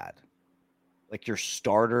 this bad. Like your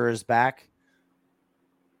starter is back.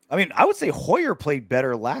 I mean, I would say Hoyer played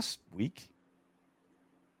better last week.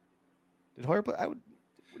 Did Hoyer play? What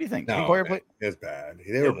do you think? No, Hoyer play? It's bad.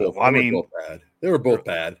 They were both bad. They were both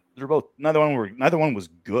bad. They're both. Neither one was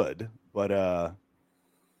good. But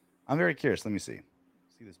I'm very curious. Let me see.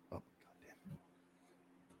 See this. Oh, goddamn.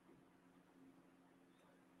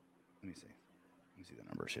 Let me see the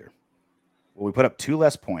numbers here. Well, we put up 2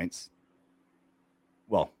 less points.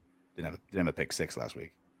 Well, didn't have a pick 6 last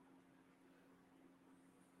week.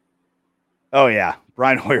 Oh yeah,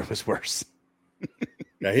 Brian Hoyer was worse.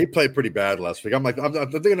 Yeah, he played pretty bad last week. I'm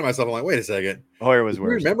thinking to myself, I'm like, wait a second. Hoyer was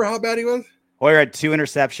worse. Remember how bad he was? Hoyer had 2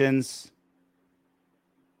 interceptions,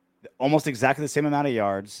 almost exactly the same amount of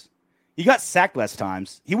yards. He got sacked less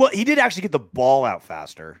times. He did actually get the ball out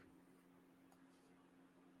faster.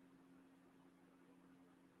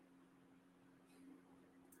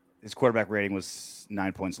 His quarterback rating was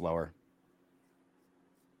 9 points lower.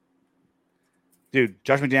 Dude,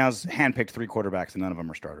 Josh McDaniels handpicked 3 quarterbacks and none of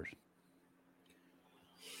them are starters.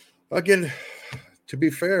 Again, to be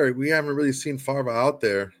fair, we haven't really seen Favre out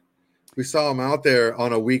there. We saw him out there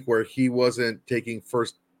on a week where he wasn't taking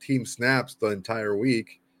first team snaps the entire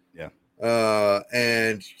week. Yeah.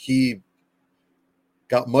 And he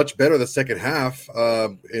got much better the second half.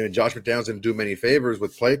 And Josh McDaniels didn't do many favors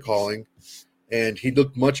with play calling. And he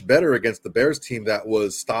looked much better against the Bears team that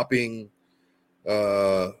was stopping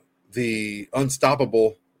the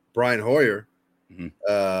unstoppable Brian Hoyer.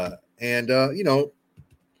 Mm-hmm.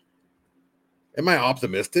 Am I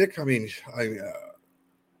optimistic? I mean,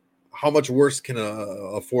 how much worse can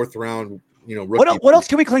a 4th round, rookie? What else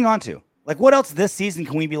can we cling on to? Like, what else this season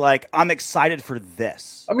can we be like, I'm excited for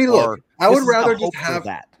this? I mean, look, I would rather just have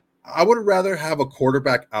that. I would rather have a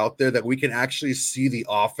quarterback out there that we can actually see the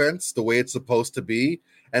offense the way it's supposed to be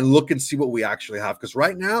and look and see what we actually have. Because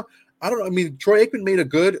right now, I don't know. I mean, Troy Aikman made a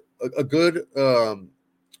good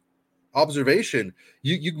observation.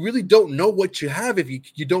 You really don't know what you have if you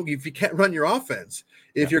can't run your offense.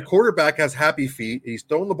 If your quarterback has happy feet, he's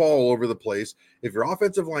throwing the ball all over the place. If your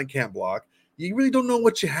offensive line can't block, you really don't know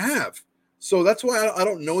what you have. So that's why I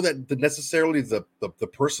don't know that necessarily the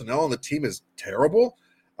personnel on the team is terrible.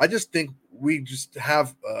 I just think we just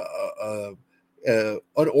have an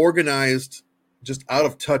unorganized, just out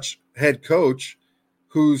of touch head coach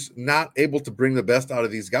who's not able to bring the best out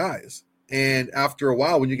of these guys. And after a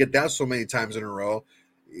while, when you get that so many times in a row,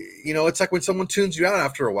 it's like when someone tunes you out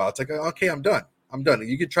after a while. It's like, okay, I'm done.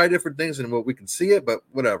 You can try different things and we can see it, but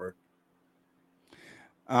whatever.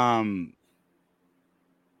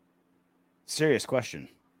 Serious question.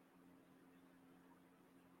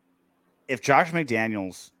 If Josh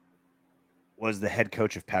McDaniels was the head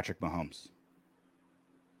coach of Patrick Mahomes,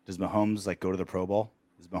 does Mahomes go to the Pro Bowl?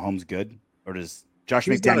 Is Mahomes good? Or does Josh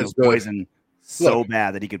McDaniels poison so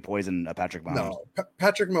bad that he could poison a Patrick Mahomes? No,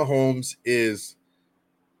 Patrick Mahomes is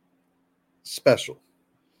special.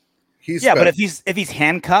 He's special. But if he's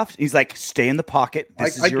handcuffed, he's like, stay in the pocket.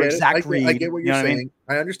 This is your exact read. I get what you're saying.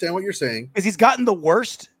 I understand what you're saying. Because he's gotten the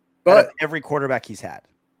worst out of every quarterback he's had.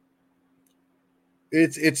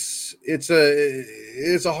 It's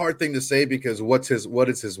a hard thing to say because what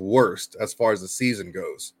is his worst as far as the season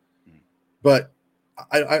goes. But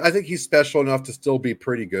I think he's special enough to still be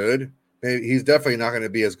pretty good. Maybe he's definitely not going to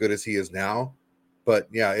be as good as he is now. But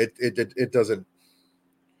yeah, it doesn't.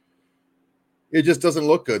 It just doesn't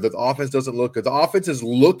look good. The offense doesn't look good. The offense has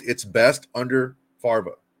looked its best under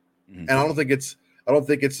Favre, and I don't think it's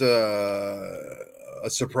a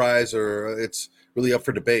surprise or it's really up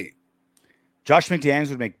for debate. Josh McDaniels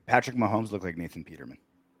would make Patrick Mahomes look like Nathan Peterman.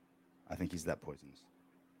 I think he's that poisonous.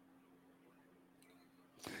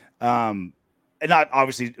 And not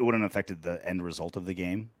obviously it wouldn't have affected the end result of the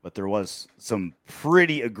game, but there was some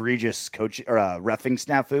pretty egregious coach or reffing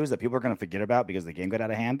snafus that people are going to forget about because the game got out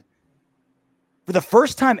of hand. For the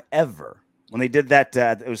first time ever, when they did that,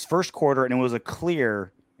 it was first quarter and it was a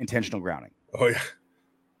clear intentional grounding. Oh yeah,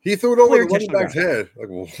 he threw it over the running back's head. Like,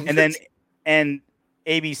 well, and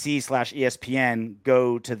ABC/ESPN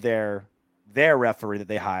go to their referee that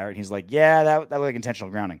they hired, and he's like, "Yeah, that looked like intentional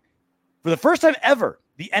grounding." For the first time ever,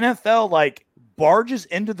 the NFL like barges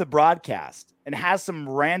into the broadcast and has some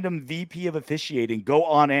random VP of officiating go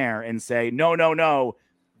on air and say, no,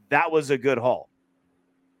 that was a good haul.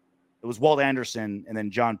 It was Walt Anderson, and then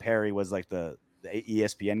John Perry was like the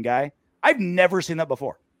ESPN guy. I've never seen that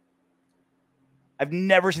before.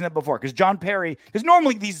 Because John Perry, because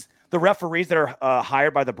normally the referees that are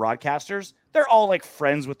hired by the broadcasters, they're all like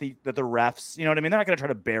friends with the refs. You know what I mean? They're not going to try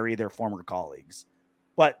to bury their former colleagues,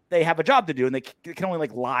 but they have a job to do, and they can only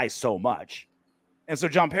like lie so much. And so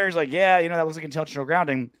John Perry's like, yeah, that looks like intentional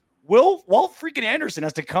grounding. Walt freaking Anderson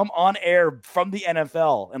has to come on air from the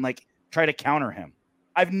NFL and like try to counter him.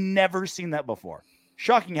 I've never seen that before.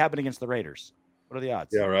 Shocking happened against the Raiders. What are the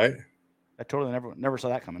odds? Yeah, right. I totally never saw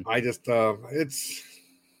that coming. I just there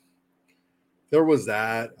was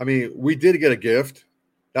that. I mean, we did get a gift.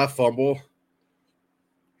 That fumble,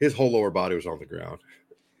 his whole lower body was on the ground.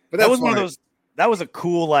 But that was one of those. That was a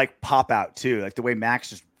cool like pop out too, like the way Max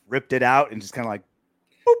just ripped it out and just kind of like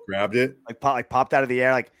boop, grabbed it, like popped out of the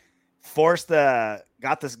air, like forced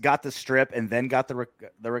got the strip and then got the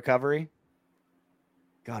recovery.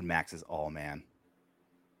 God, Max is all man.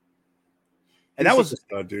 And that was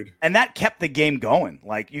stud, dude. And that kept the game going.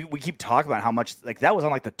 Like we keep talking about how much like that was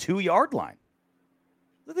on like the 2-yard line.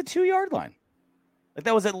 The 2-yard line. Like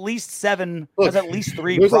that was at least 7. Look, that was at least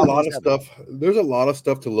 3. There's a lot of stuff. There's a lot of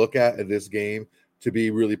stuff to look at in this game to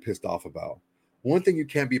be really pissed off about. One thing you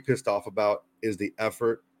can't be pissed off about is the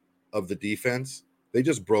effort of the defense. They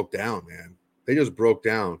just broke down, man. They just broke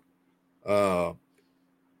down.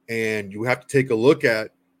 And you have to take a look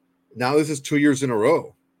at now. This is 2 years in a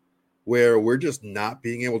row where we're just not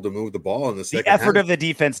being able to move the ball in the second half. The effort of the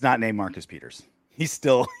defense not named Marcus Peters. He's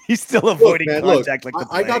still avoiding contact. Like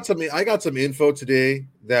I got some info today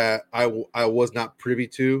that I was not privy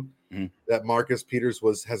to. Mm-hmm. That Marcus Peters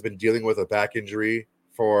has been dealing with a back injury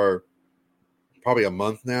for probably a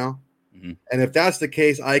month now. Mm-hmm. And if that's the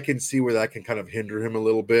case, I can see where that can kind of hinder him a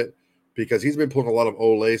little bit because he's been pulling a lot of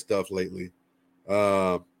Olay stuff lately.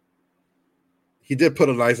 He did put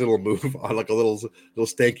a nice little move on like a little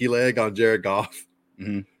stanky leg on Jared Goff.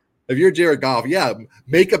 Mm-hmm. If you're Jared Goff, yeah,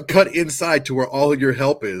 make him cut inside to where all of your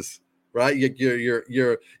help is, right?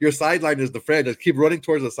 Your sideline is the friend. Just keep running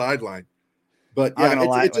towards the sideline. But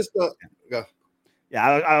yeah, it's just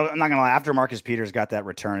yeah. I'm not gonna lie. After Marcus Peters got that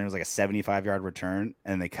return, it was like a 75-yard return,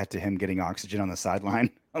 and they cut to him getting oxygen on the sideline.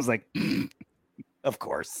 I was like, of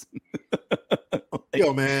course.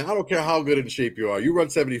 Yo, man, I don't care how good in shape you are. You run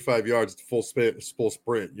 75 yards full sprint.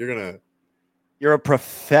 You're a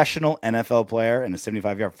professional NFL player in a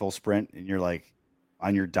 75-yard full sprint, and you're like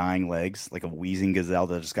on your dying legs, like a wheezing gazelle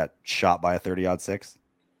that just got shot by a 30-yard 6.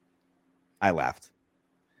 I laughed.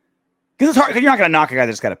 Because it's hard. You're not going to knock a guy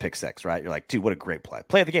that just got a pick 6, right? You're like, dude, what a great play.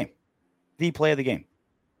 Play of the game. The play of the game.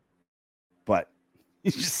 But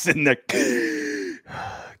he's just sitting there.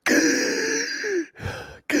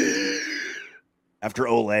 After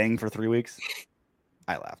Olaying for 3 weeks.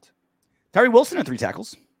 I laughed. Tyree Wilson had 3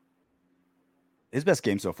 tackles. His best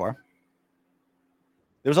game so far.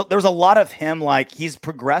 There was a lot of him, like he's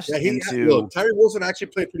progressed into. Tyree Wilson actually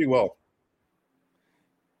played pretty well.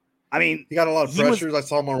 I mean, he got a lot of pressures. I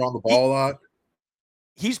saw him around the ball a lot.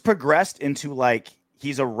 He's progressed into like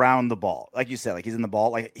he's around the ball, like you said, like he's in the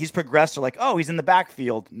ball. Like he's progressed to like, oh, he's in the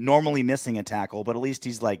backfield, normally missing a tackle, but at least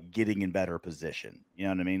he's like getting in better position. You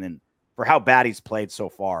know what I mean? And for how bad he's played so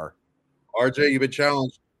far, RJ, you've been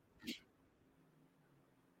challenged.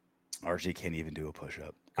 RJ can't even do a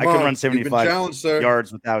push-up. I can run 75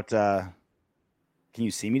 yards without can you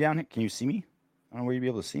see me down here? Can you see me? I don't know where you'd be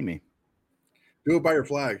able to see me. Do it by your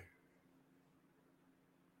flag.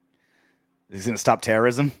 He's going to stop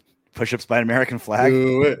terrorism? Push-ups by an American flag?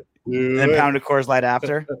 Do it. And then pound a Coors Light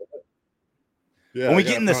after? Yeah. When we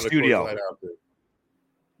get in the studio,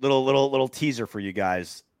 little teaser for you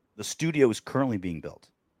guys. The studio is currently being built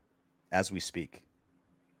as we speak.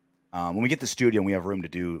 When we get the studio and we have room to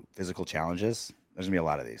do physical challenges, there's gonna be a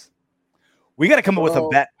lot of these. We got to come up with a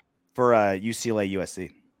bet for UCLA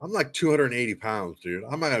USC. I'm like 280 pounds, dude.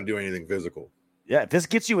 I'm not gonna do anything physical. Yeah, if this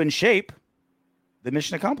gets you in shape, the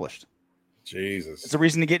mission accomplished. Jesus, it's a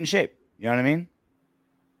reason to get in shape. You know what I mean?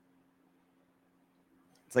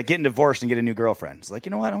 It's like getting divorced and get a new girlfriend. It's like, you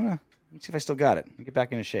know what? Let me see if I still got it. Let me get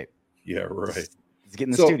back into shape. Yeah, right. Let's get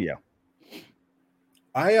in the studio.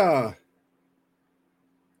 I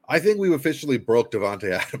think we've officially broke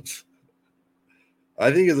Davante Adams. I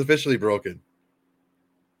think it's officially broken.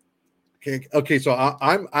 Okay. So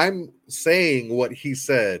I'm saying what he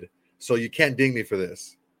said, so you can't ding me for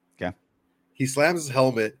this. Okay. He slams his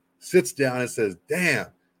helmet, sits down, and says, "Damn,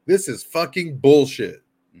 this is fucking bullshit."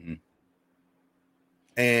 Mm-hmm.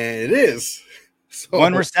 And it is. So,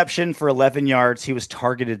 1 reception for 11 yards. He was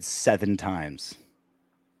targeted 7 times.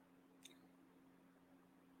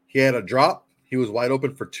 He had a drop. He was wide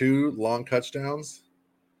open for 2 long touchdowns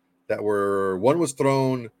that were, one was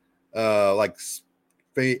thrown like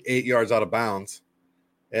 8 yards out of bounds,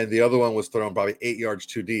 and the other one was thrown probably 8 yards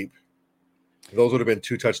too deep. Those would have been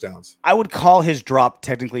 2 touchdowns. I would call his drop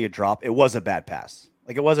technically a drop. It was a bad pass.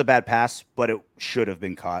 Like, it was a bad pass, but it should have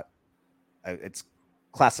been caught. It's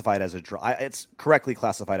classified as a drop. It's correctly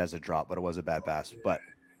classified as a drop, but it was a bad pass. But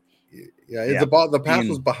yeah. The pass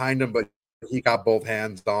was behind him, but he got both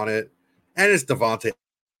hands on it. And it's Davante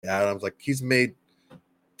Adams. Like, he's made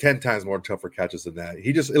 10 times more tougher catches than that.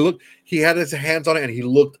 He had his hands on it and he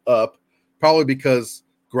looked up, probably because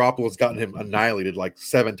Garoppolo's gotten him annihilated like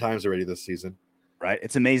 7 times already this season. Right.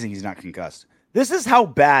 It's amazing he's not concussed. This is how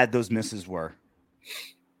bad those misses were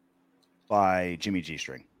by Jimmy G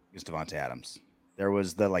string against Davante Adams. There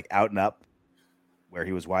was the like out and up where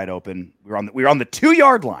he was wide open. We were on the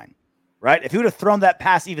 2-yard line, right? If he would have thrown that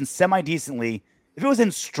pass even semi-decently, if it was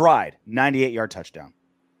in stride, 98-yard touchdown.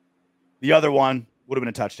 The other one would have been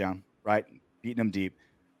a touchdown, right? Beating him deep.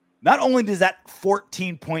 Not only does that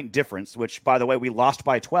 14-point difference, which, by the way, we lost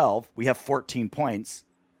by 12. We have 14 points.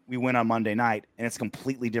 We win on Monday night, and it's a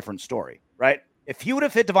completely different story, right? If he would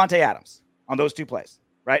have hit Davante Adams on those 2 plays,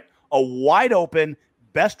 right? A wide open,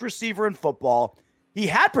 best receiver in football. He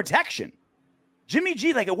had protection. Jimmy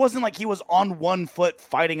G, like, it wasn't like he was on 1 foot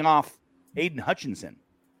fighting off Aiden Hutchinson.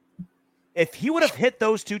 If he would have hit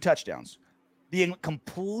those 2 touchdowns, the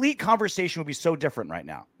complete conversation would be so different right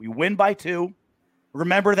now. We win by 2.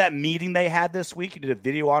 Remember that meeting they had this week? You did a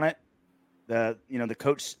video on it. The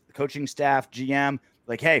coaching staff, GM,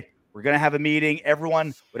 like, hey, we're going to have a meeting.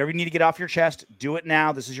 Everyone, whatever you need to get off your chest, do it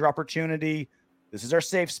now. This is your opportunity. This is our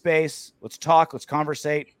safe space. Let's talk. Let's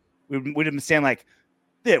conversate. We'd have been saying, like,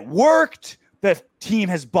 it worked. The team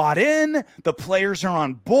has bought in. The players are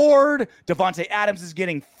on board. Davante Adams is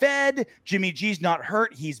getting fed. Jimmy G's not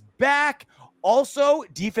hurt. He's back. Also,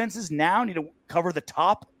 defenses now need to cover the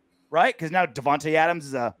top, right? Because now Davante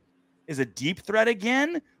Adams is a deep threat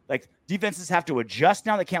again. Like, defenses have to adjust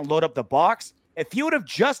now. They can't load up the box. If you would have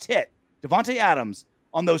just hit Davante Adams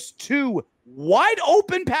on those 2 wide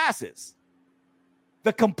open passes,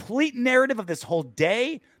 the complete narrative of this whole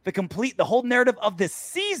day, the whole narrative of this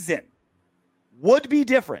season would be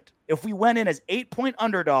different if we went in as 8-point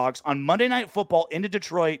underdogs on Monday Night Football into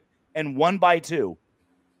Detroit and won by 2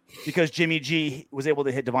 because Jimmy G was able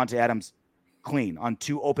to hit Davante Adams clean on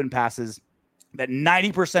 2 open passes that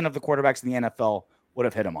 90% of the quarterbacks in the NFL would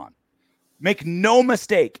have hit him on. Make no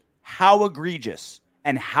mistake how egregious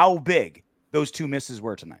and how big those 2 misses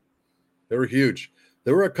were tonight. They were huge.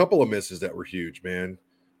 There were a couple of misses that were huge, man.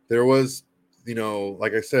 There was,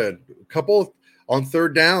 like I said, a couple on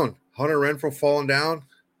 3rd down. Hunter Renfrow falling down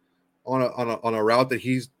on a route that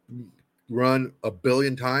he's run a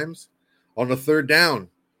billion times. On the 3rd down,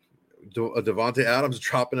 Davante Adams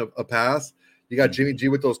dropping a pass. You got Jimmy G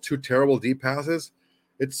with those 2 terrible deep passes.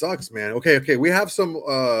 It sucks, man. Okay. We have some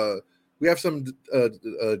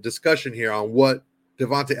discussion here on what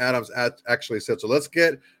Davante Adams actually said. So let's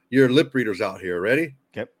get your lip readers out here. Ready?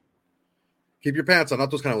 Okay. Keep your pants on,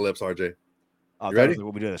 not those kind of lips, RJ. Oh, you ready?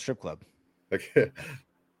 What we do at a strip club. Okay.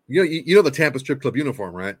 You know the Tampa strip club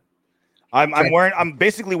uniform, right? I'm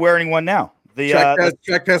basically wearing one now. The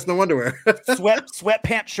track pants, no underwear.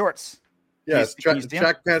 sweatpants shorts. Yes,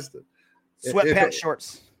 track pants. Sweatpants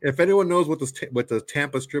shorts. If anyone knows what the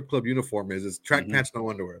Tampa strip club uniform is, it's track pants, no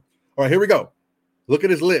underwear. All right, here we go. Look at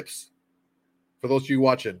his lips. For those of you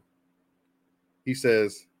watching, he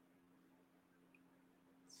says,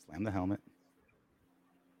 "Slam the helmet."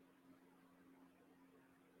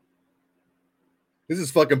 This is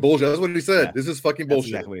fucking bullshit. That's what he said. Yeah, this is fucking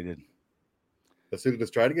bullshit. That's exactly what he did. Let's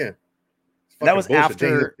try it again. That was bullshit.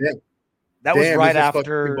 After. That was right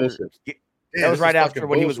after. That was right after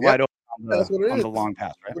when he was wide open on the long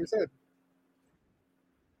pass, right? That's what he said.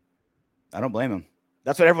 I don't blame him.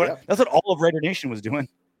 That's what everyone. Yeah. That's what all of Raider Nation was doing.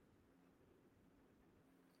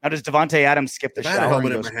 How does Davante Adams skip the shower?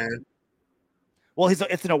 Helmet in my hand. Well,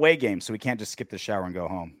 it's an away game, so he can't just skip the shower and go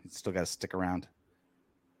home. He's still got to stick around.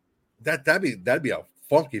 That'd be a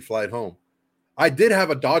funky flight home. I did have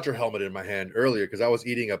a Dodger helmet in my hand earlier because I was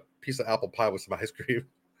eating a piece of apple pie with some ice cream.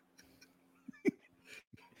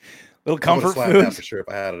 Little comfort food for sure if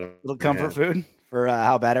I had it. Little comfort food for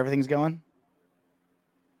how bad everything's going.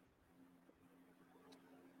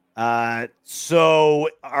 So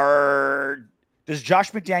does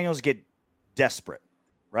Josh McDaniels get desperate?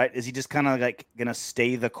 Right? Is he just kind of like gonna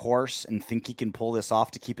stay the course and think he can pull this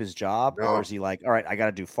off to keep his job, No. or is he like, all right, I got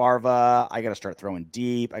to do Farva, I got to start throwing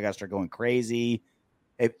deep, I got to start going crazy?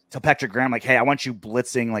 Tell Patrick Graham, like, hey, I want you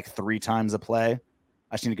blitzing like 3 times a play.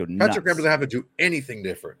 I just need to go nuts. Patrick Graham doesn't have to do anything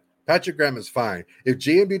different. Patrick Graham is fine. If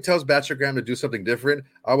GMB tells Patrick Graham to do something different,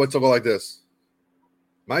 I would still go like this.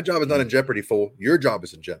 My job is not in jeopardy, fool. Your job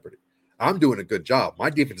is in jeopardy. I'm doing a good job. My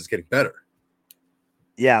defense is getting better.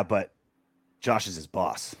 Yeah, but Josh is his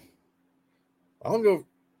boss. I don't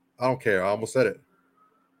care. I almost said it.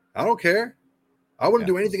 I don't care. I wouldn't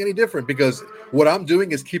do anything any different because what I'm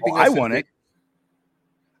doing is keeping us. I want it.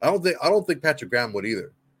 I don't think Patrick Graham would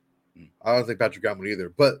either. I don't think Patrick Graham would either.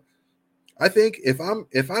 But I think if I'm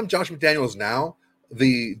Josh McDaniels now,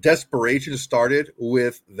 the desperation started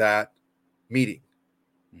with that meeting.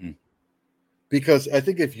 Mm-hmm. Because I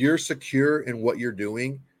think if you're secure in what you're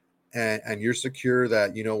doing and you're secure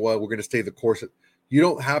that, you know what, we're going to stay the course, you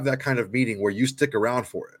don't have that kind of meeting where you stick around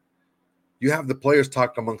for it. You have the players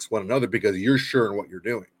talk amongst one another because you're sure in what you're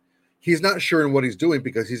doing. He's not sure in what he's doing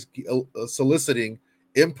because he's soliciting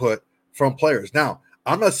input from players. Now,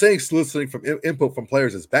 I'm not saying soliciting from input from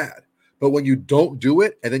players is bad, but when you don't do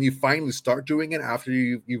it and then you finally start doing it after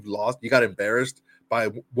you've lost, you got embarrassed by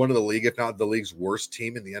one of the league, if not the league's worst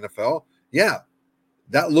team in the NFL. Yeah,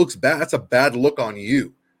 that looks bad. That's a bad look on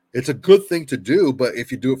you. It's a good thing to do, but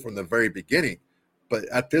if you do it from the very beginning. But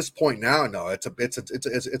at this point now, no, it's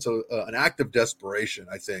an act of desperation,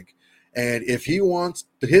 I think. And if he wants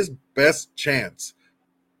his best chance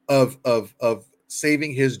of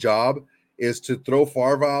saving his job is to throw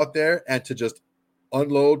Farva out there and to just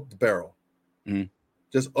unload the barrel,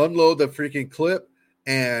 just unload the freaking clip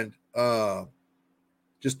and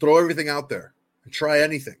just throw everything out there and try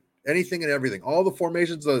anything and everything. All the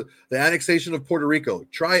formations, the annexation of Puerto Rico,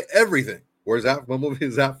 try everything. Where's that? What movie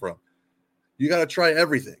is that from? You got to try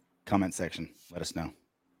everything. Comment section. Let us know.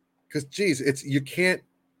 Because, geez, you can't.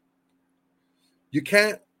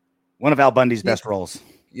 One of Al Bundy's best roles.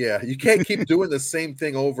 Yeah, you can't keep doing the same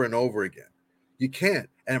thing over and over again. You can't.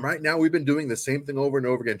 And right now we've been doing the same thing over and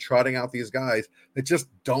over again, trotting out these guys that just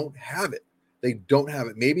don't have it. They don't have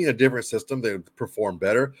it. Maybe in a different system they would perform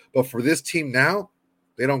better. But for this team now,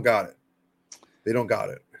 they don't got it. They don't got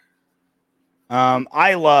it.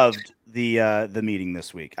 I loved the meeting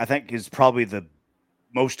this week. I think is probably the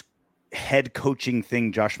most head coaching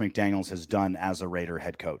thing Josh McDaniels has done as a Raider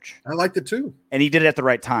head coach. I liked it too. And he did it at the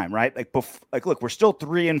right time, right? Like look, we're still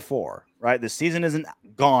 3-4, right? The season isn't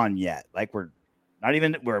gone yet. Like we're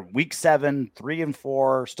week 7,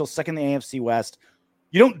 3-4, still second in the AFC West.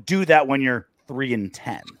 You don't do that when you're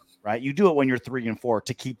 3-10, right? You do it when you're 3-4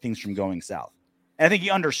 to keep things from going south. And I think he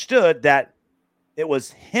understood that it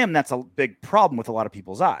was him that's a big problem with a lot of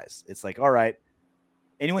people's eyes. It's like, all right,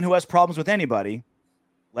 anyone who has problems with anybody,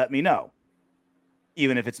 let me know,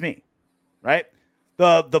 even if it's me, right?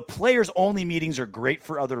 The players only meetings are great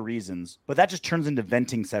for other reasons, but that just turns into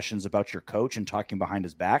venting sessions about your coach and talking behind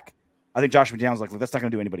his back. I think Josh McDaniels like, that's not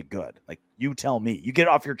going to do anybody good. Like, you tell me, you get it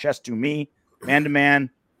off your chest to me, man to man.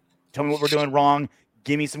 Tell me what we're doing wrong.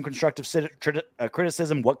 Give me some constructive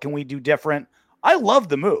criticism. What can we do different? I love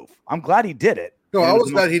the move. I'm glad he did it. No, I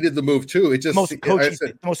was glad he did the move too. It just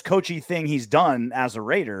the most coachy thing he's done as a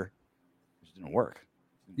Raider. It didn't work.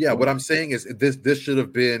 Yeah, what I'm saying is this should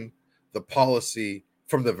have been the policy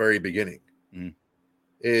from the very beginning.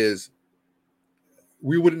 Is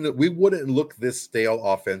we wouldn't look this stale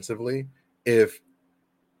offensively if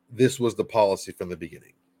this was the policy from the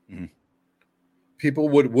beginning. People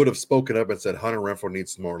would have spoken up and said Hunter Renfrow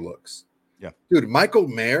needs some more looks. Yeah, dude, Michael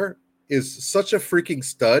Mayer is such a freaking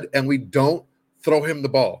stud, and we don't throw him the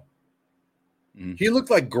ball. He looked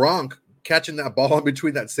like Gronk catching that ball in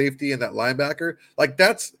between that safety and that linebacker. Like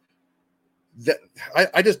that.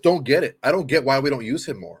 I just don't get it. I don't get why we don't use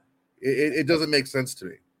him more. It doesn't make sense to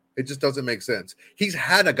me. It just doesn't make sense. He's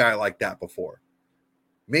had a guy like that before.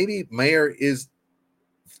 Maybe Mayer is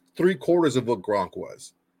 3/4 of what Gronk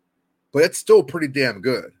was, but it's still pretty damn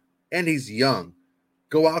good. And he's young.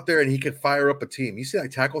 Go out there and he can fire up a team. You see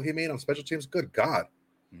that tackle he made on special teams? Good God.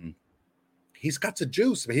 He's got the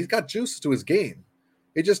juice. I mean, he's got juice to his game.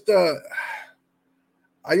 It just,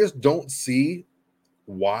 I just don't see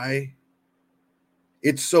why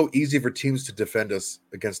it's so easy for teams to defend us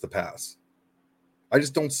against the pass. I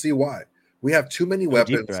just don't see why. We have too many No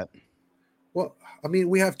weapons. deep threat. Well, I mean,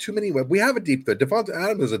 we have too many. We have a deep threat. Devonta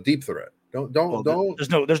Adams is a deep threat. Don't.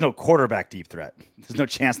 There's no quarterback deep threat. There's no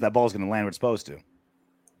chance that ball is going to land where it's supposed to.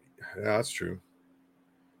 Yeah, that's true.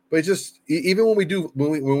 But it's just even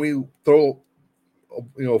when we throw,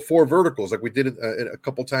 4 verticals like we did a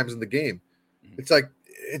couple times in the game, it's like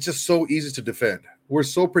it's just so easy to defend. We're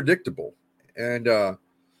so predictable, and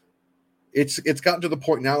it's gotten to the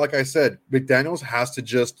point now. Like I said, McDaniels has to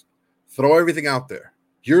just throw everything out there.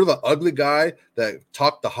 You're the ugly guy that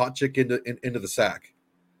talked the hot chick into the sack.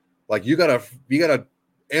 Like you gotta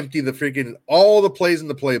empty the freaking all the plays in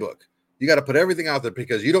the playbook. You got to put everything out there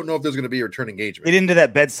because you don't know if there's going to be a return engagement. Get into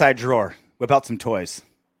that bedside drawer. Whip out some toys.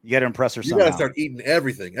 You got to impress her somehow. You got to start eating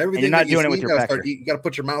everything. Everything. And you're not doing it with your pecker. You got to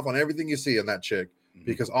put your mouth on everything you see on that chick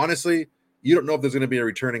because honestly, you don't know if there's going to be a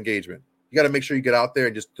return engagement. You got to make sure you get out there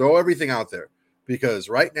and just throw everything out there because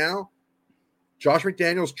right now, Josh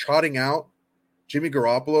McDaniels trotting out Jimmy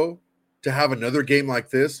Garoppolo to have another game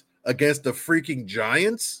like this against the freaking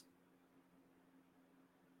Giants.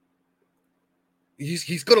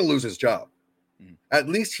 He's going to lose his job. At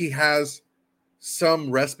least he has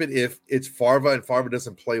some respite if it's Farva and Farva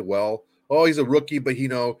doesn't play well. Oh, he's a rookie, but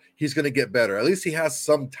he's going to get better. At least he has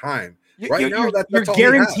some time. Right now, that's all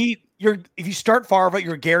guaranteed. If you start Farva,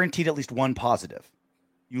 you're guaranteed at least one positive.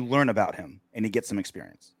 You learn about him and he gets some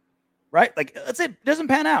experience, right? Like let's say it doesn't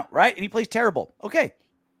pan out, right? And he plays terrible. Okay,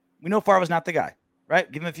 we know Farva's not the guy,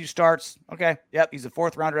 right? Give him a few starts. Okay, yep, he's a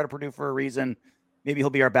 4th rounder out of Purdue for a reason. Maybe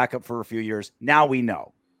he'll be our backup for a few years. Now we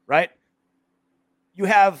know, right? You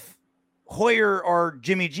have Hoyer or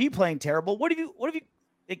Jimmy G playing terrible. What have you?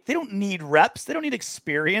 Like, they don't need reps. They don't need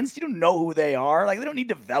experience. You don't know who they are. Like they don't need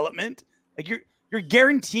development. Like you're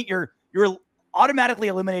guaranteed. You're automatically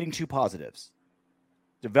eliminating 2 positives: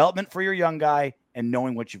 development for your young guy and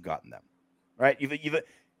knowing what you've gotten them. Right? You've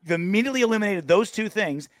immediately eliminated those 2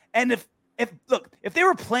 things. And if they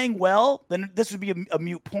were playing well, then this would be a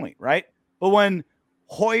moot point, right? But when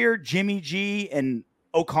Hoyer, Jimmy G, and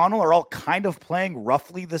O'Connell are all kind of playing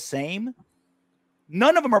roughly the same,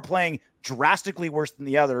 none of them are playing drastically worse than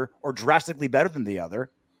the other or drastically better than the other.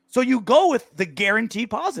 So you go with the guaranteed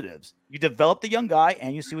positives. You develop the young guy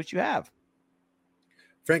and you see what you have.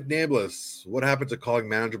 Frank Nablus, what happened to calling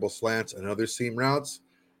manageable slants and other seam routes?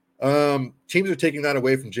 Teams are taking that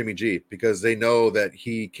away from Jimmy G because they know that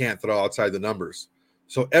he can't throw outside the numbers.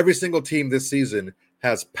 So every single team this season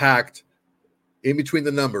has packed in between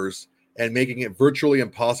the numbers and making it virtually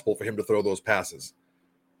impossible for him to throw those passes.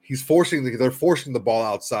 They're forcing the ball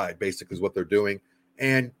outside, basically, is what they're doing,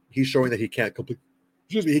 and he's showing that he can't complete.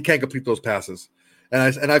 He can't complete those passes.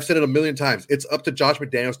 And I've said it a million times. It's up to Josh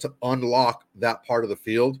McDaniels to unlock that part of the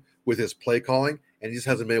field with his play calling, and he just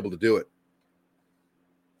hasn't been able to do it.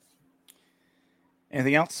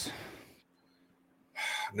 Anything else?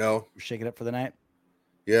 No. We're shaking up for the night.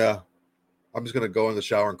 Yeah. I'm just going to go in the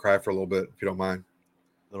shower and cry for a little bit, if you don't mind.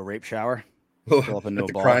 Little rape shower. Fill up into a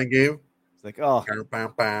ball. Crying game. It's like, oh,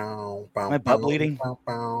 my butt bleeding.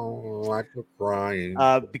 Like we're crying.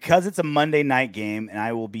 Because it's a Monday night game and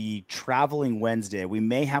I will be traveling Wednesday, we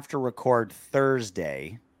may have to record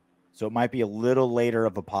Thursday. So it might be a little later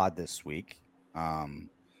of a pod this week.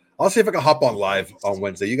 I'll see if I can hop on live on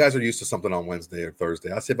Wednesday. You guys are used to something on Wednesday or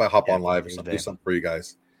Thursday. I'll see if I hop on live or something, do something for you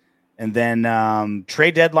guys. And then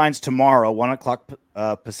trade deadlines tomorrow,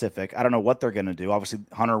 1:00 Pacific. I don't know what they're going to do. Obviously,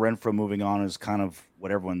 Hunter Renfrow moving on is kind of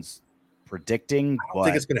what everyone's predicting. I don't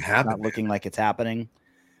think it's going to happen. Not looking like it's happening.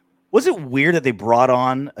 Was it weird that they brought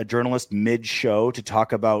on a journalist mid-show to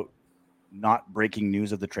talk about not breaking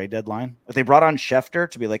news of the trade deadline? If they brought on Schefter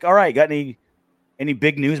to be like, all right, got any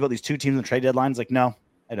big news about these 2 teams in the trade deadlines? Like, no,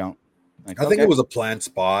 I don't. Like, I think it was a planned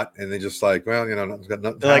spot, and they just like, well, nothing's got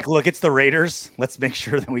nothing. They're like, look, it's the Raiders. Let's make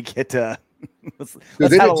sure that we get to. let's they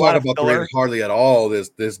didn't talk about filler. the Raiders hardly at all.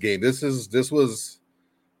 This game. This was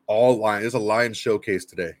all line. It's a Lions showcase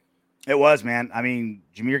today. It was, man. I mean,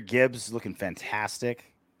 Jahmyr Gibbs looking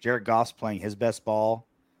fantastic. Jared Goff's playing his best ball.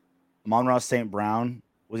 Amon-Ra St. Brown,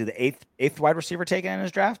 was he the eighth wide receiver taken in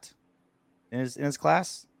his draft? In his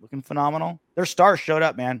class? Looking phenomenal. Their stars showed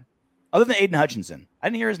up, man. Other than Aiden Hutchinson. I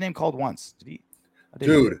didn't hear his name called once. Did he?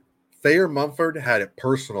 Dude, Thayer Mumford had it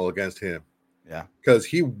personal against him. Yeah. Because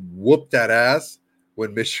he whooped that ass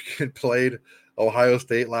when Michigan played Ohio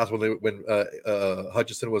State last when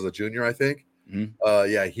Hutchinson was a junior, I think.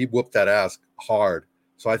 Mm-hmm. Yeah, he whooped that ass hard.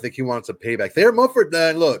 So I think he wants a payback. Thayer Mumford,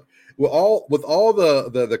 then look, with all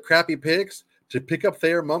the crappy picks, to pick up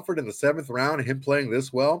Thayer Mumford in the 7th round and him playing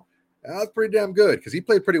this well, that's pretty damn good because he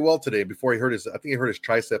played pretty well today before he hurt his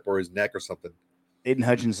tricep or his neck or something. Aiden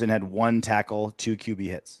Hutchinson had 1 tackle, 2 QB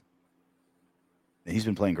hits. He's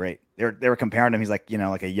been playing great. They were comparing him. He's like,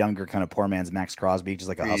 like a younger kind of poor man's Max Crosby, just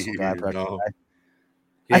like a hustle guy. Guy.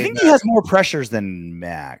 I think he has more pressures than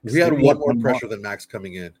Max. He had one more pressure than Max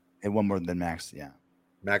coming in. And one more than Max, yeah.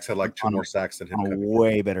 Max had like 2 more sacks than him. On a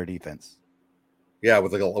way better defense. Yeah,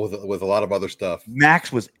 with a lot of other stuff.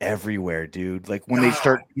 Max was everywhere, dude. Like when they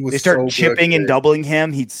start chipping and doubling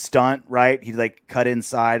him, he'd stunt, right? He'd like cut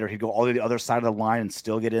inside, or he'd go all to the other side of the line and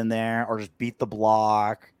still get in there, or just beat the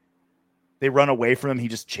block. They run away from him, he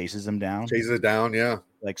just chases them down. Chases it down, yeah.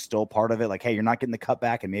 Like still part of it. Like, hey, you're not getting the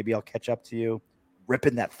cutback, and maybe I'll catch up to you.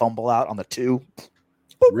 Ripping that fumble out on the 2. Boop.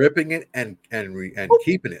 Ripping it and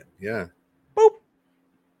keeping it, yeah. Boop.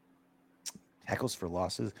 Tackles for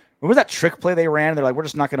losses. Remember that trick play they ran? They're like, we're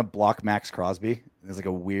just not going to block Max Crosby. It's like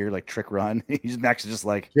a weird like trick run. Max is just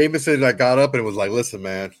like Jameson got up and was like, listen,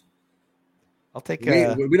 man, I'll take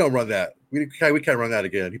we don't run that. We can't run that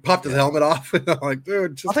again. He popped his helmet off and I'm like,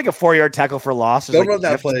 dude, I'll take a 4-yard tackle for loss. Don't run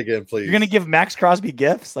that play again, please. You're gonna give Max Crosby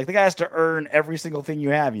gifts? Like the guy has to earn every single thing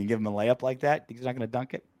you have. You give him a layup like that, think he's not gonna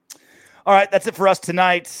dunk it? All right, that's it for us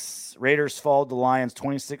tonight. Raiders fall to the Lions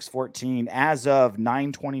 26-14 as of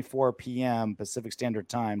 9:24 p.m. Pacific Standard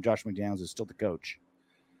Time. Josh McDaniels is still the coach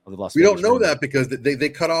of the Las Vegas Raiders. We don't know Raiders. that because they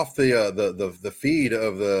cut off the feed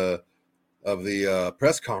of the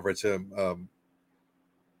press conference.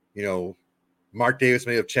 Mark Davis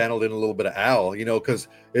may have channeled in a little bit of Al, because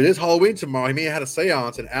it is Halloween tomorrow. He may have had a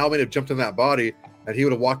seance, and Al may have jumped in that body, and he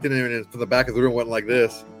would have walked in there and from the back of the room went like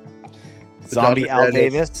this. Zombie Al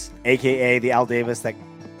Davis, a.k.a. the Al Davis that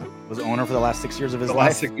was owner for the last 6 years of his life.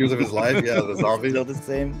 Last 6 years of his life, yeah, the zombie. Still the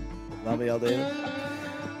same. Zombie Al Davis.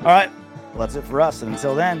 All right, well, that's it for us. And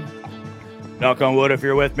until then, knock on wood if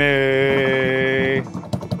you're with me.